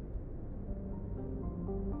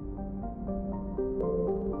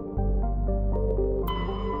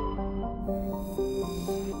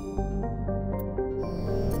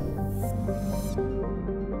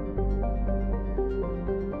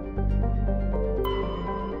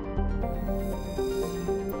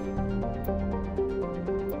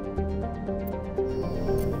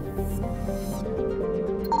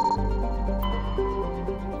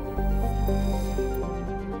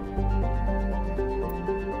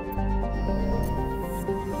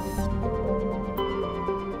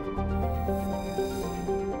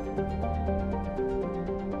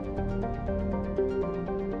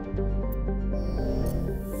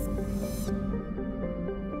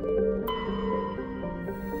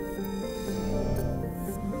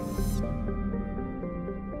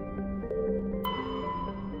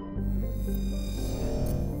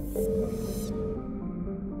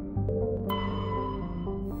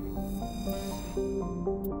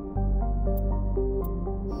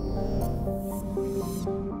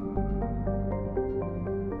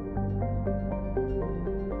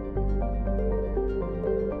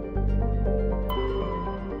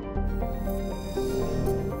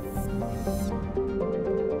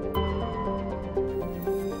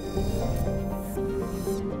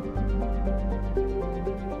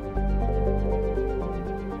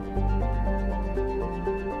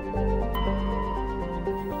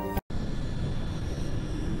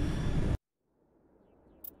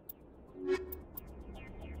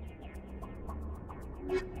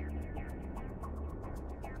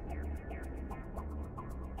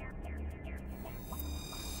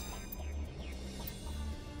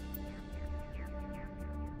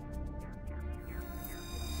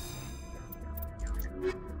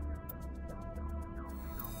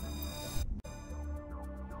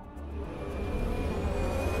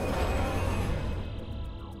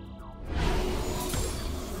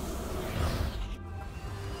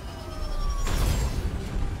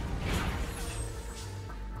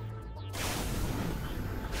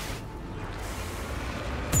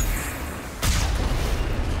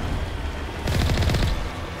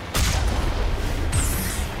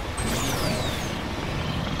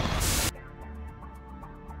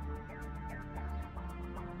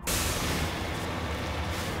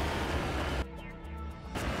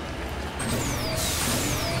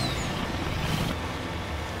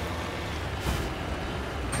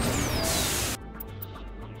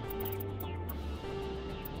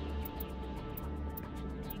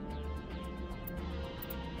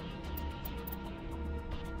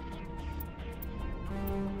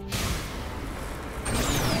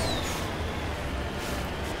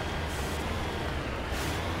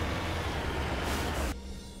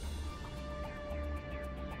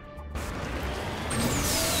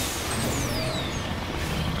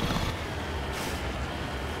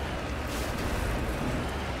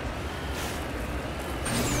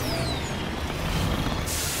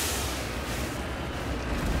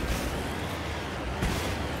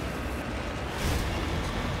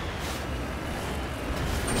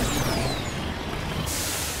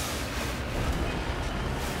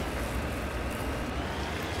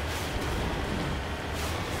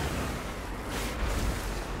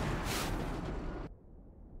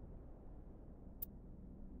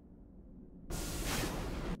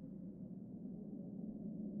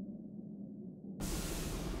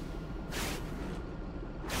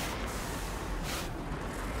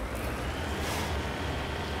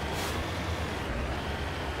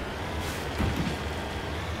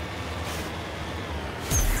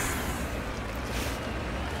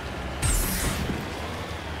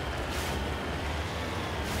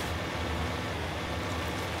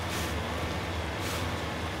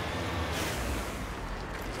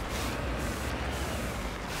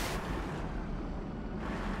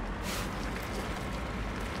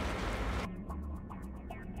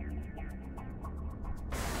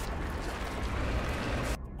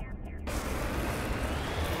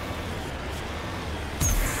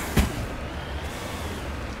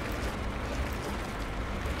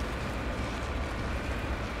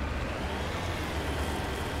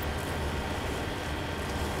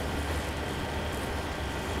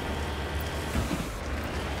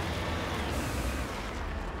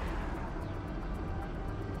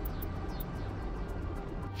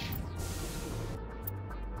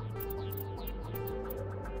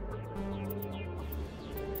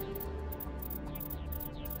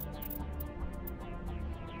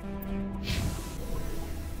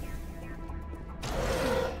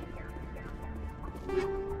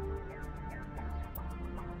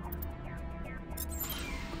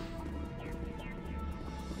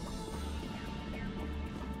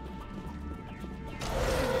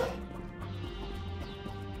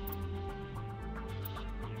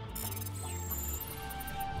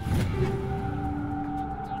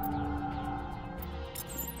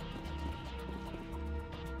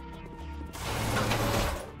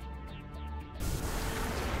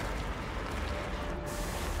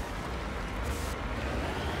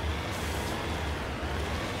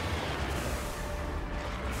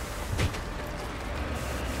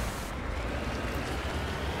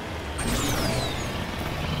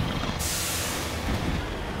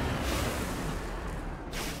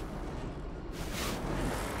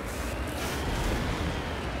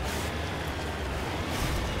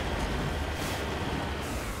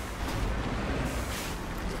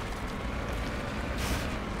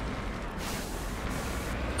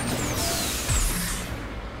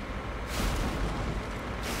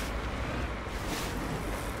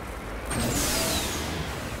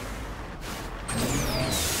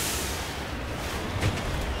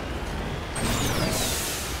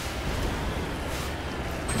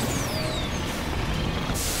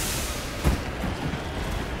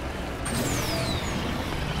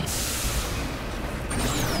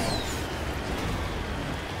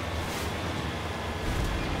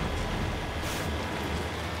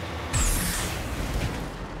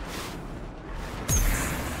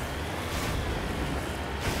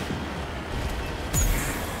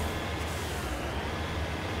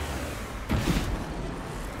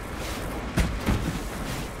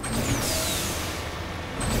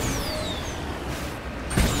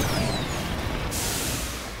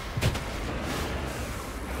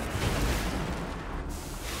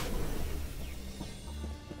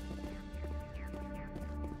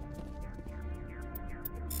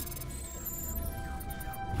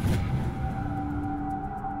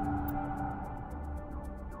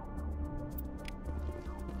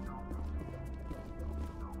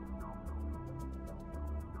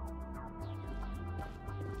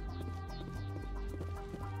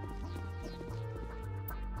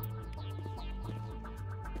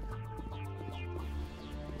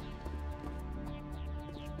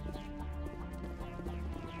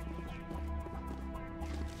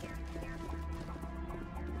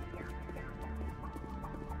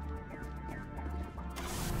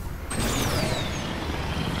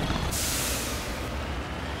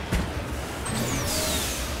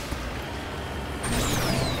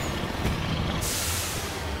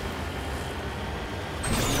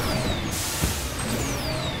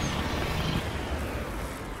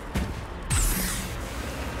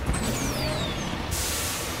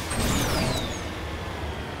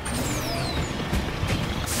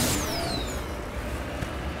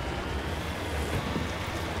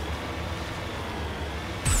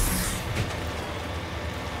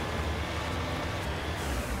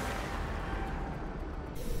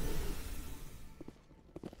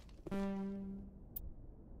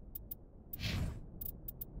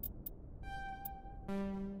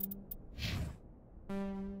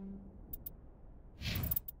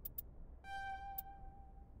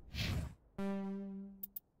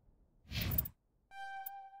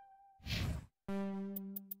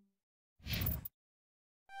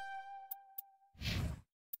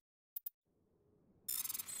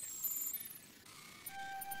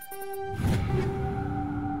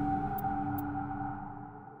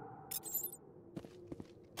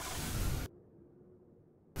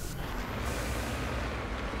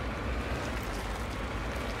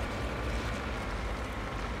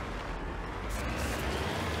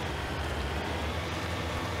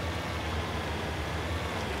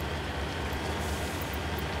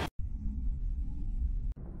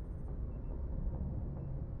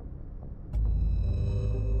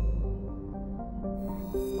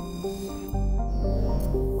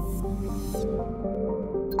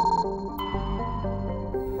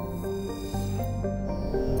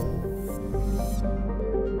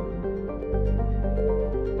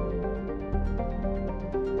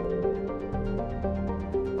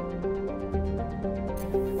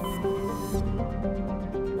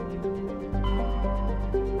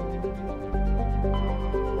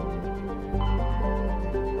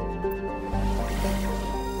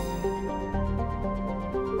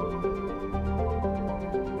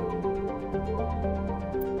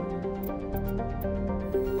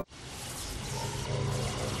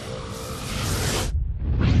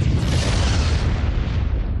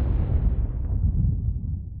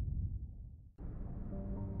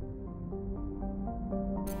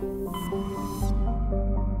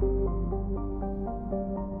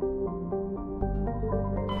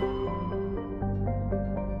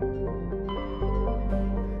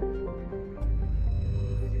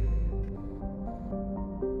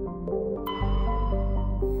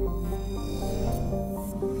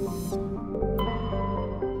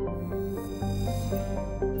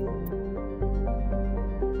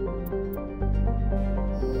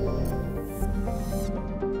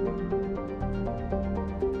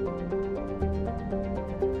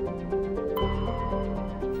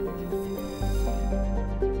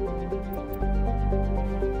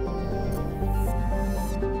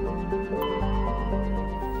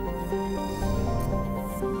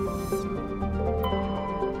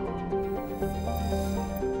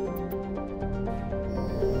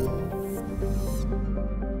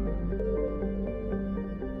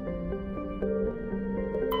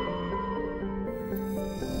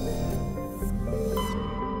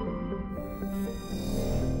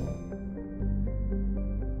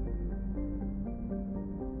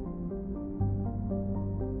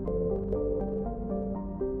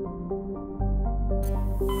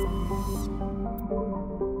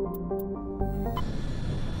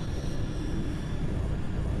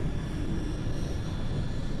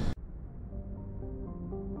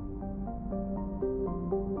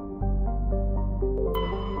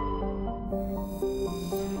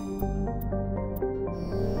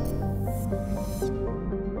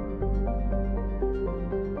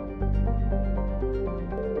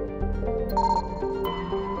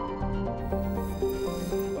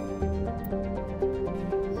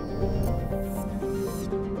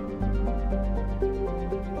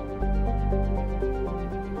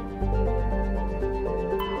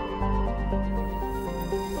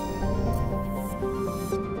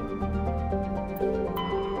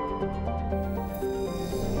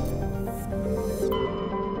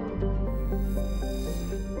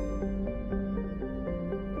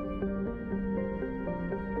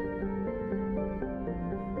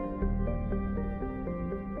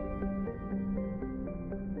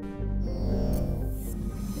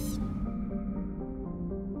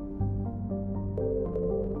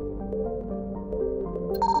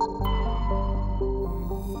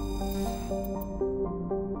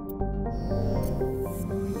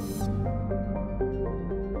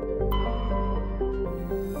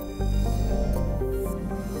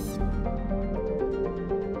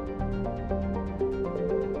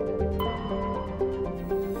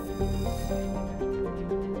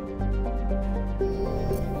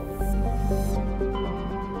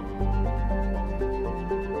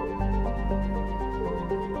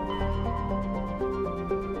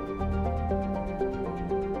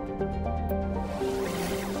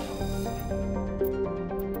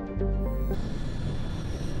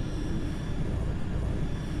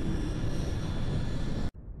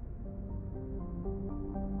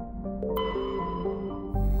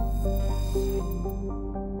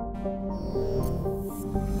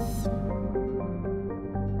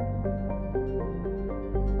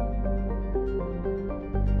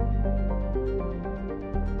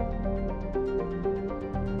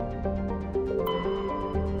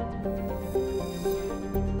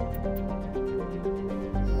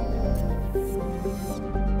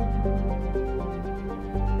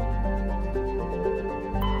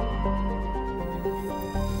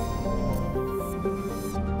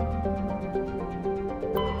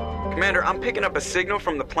 Commander, I'm picking up a signal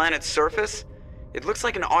from the planet's surface. It looks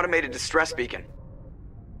like an automated distress beacon.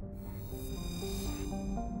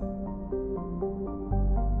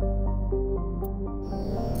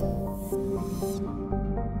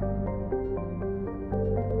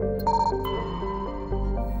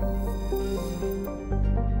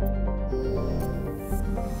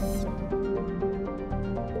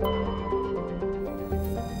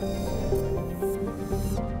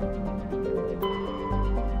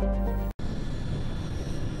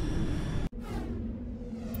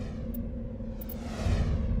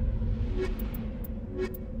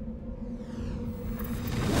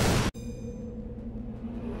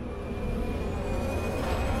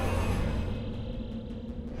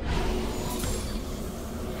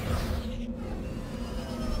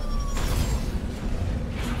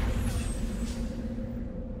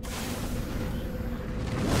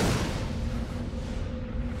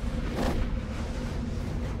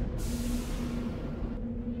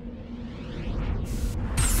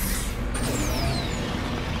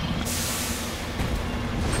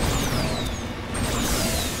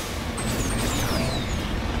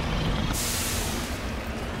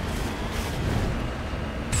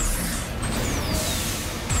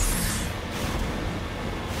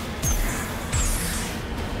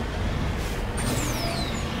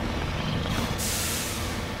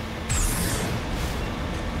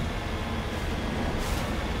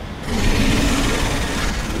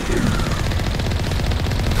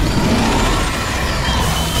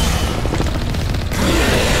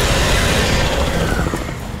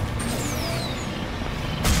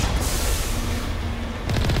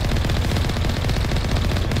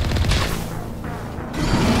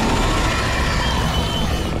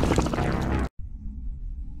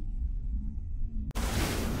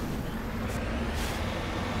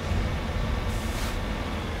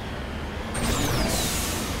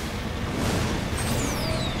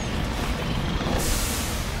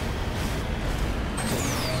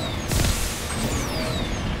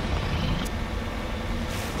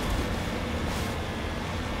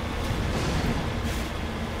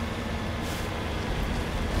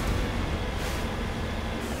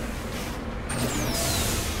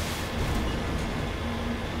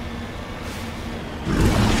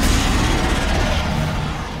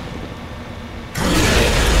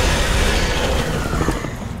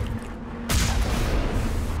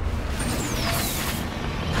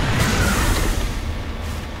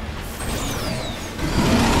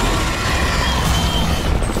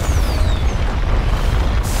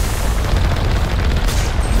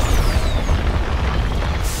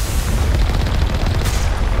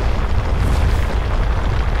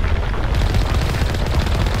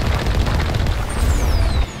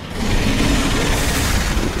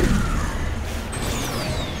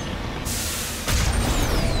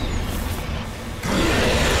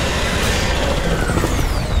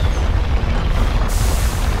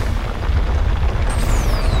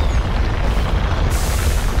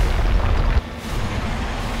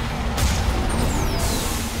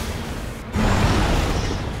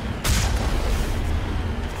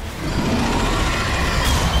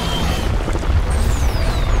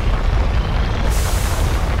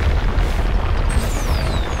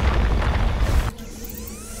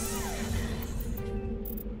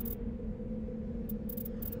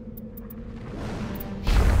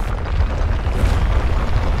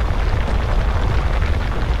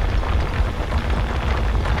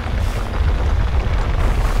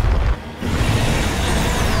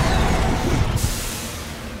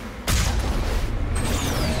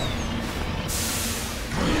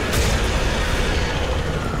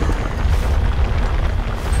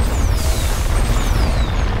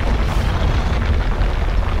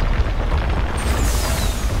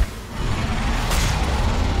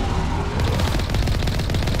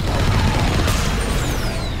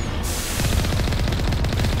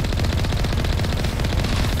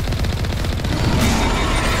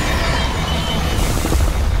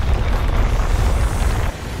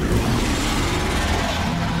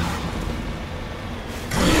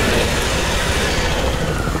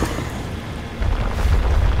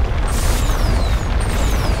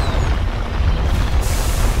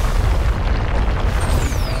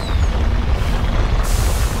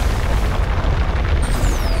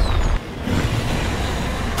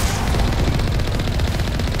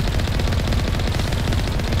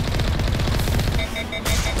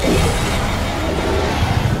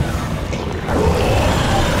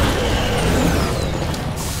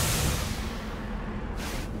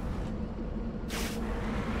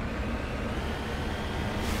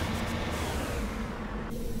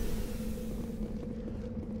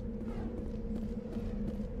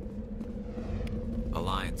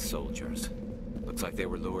 soldiers. Looks like they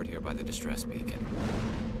were lured here by the distress beacon.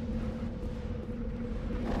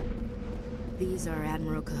 These are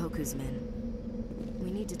Admiral Kahoku's men.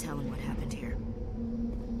 We need to tell him what happened here.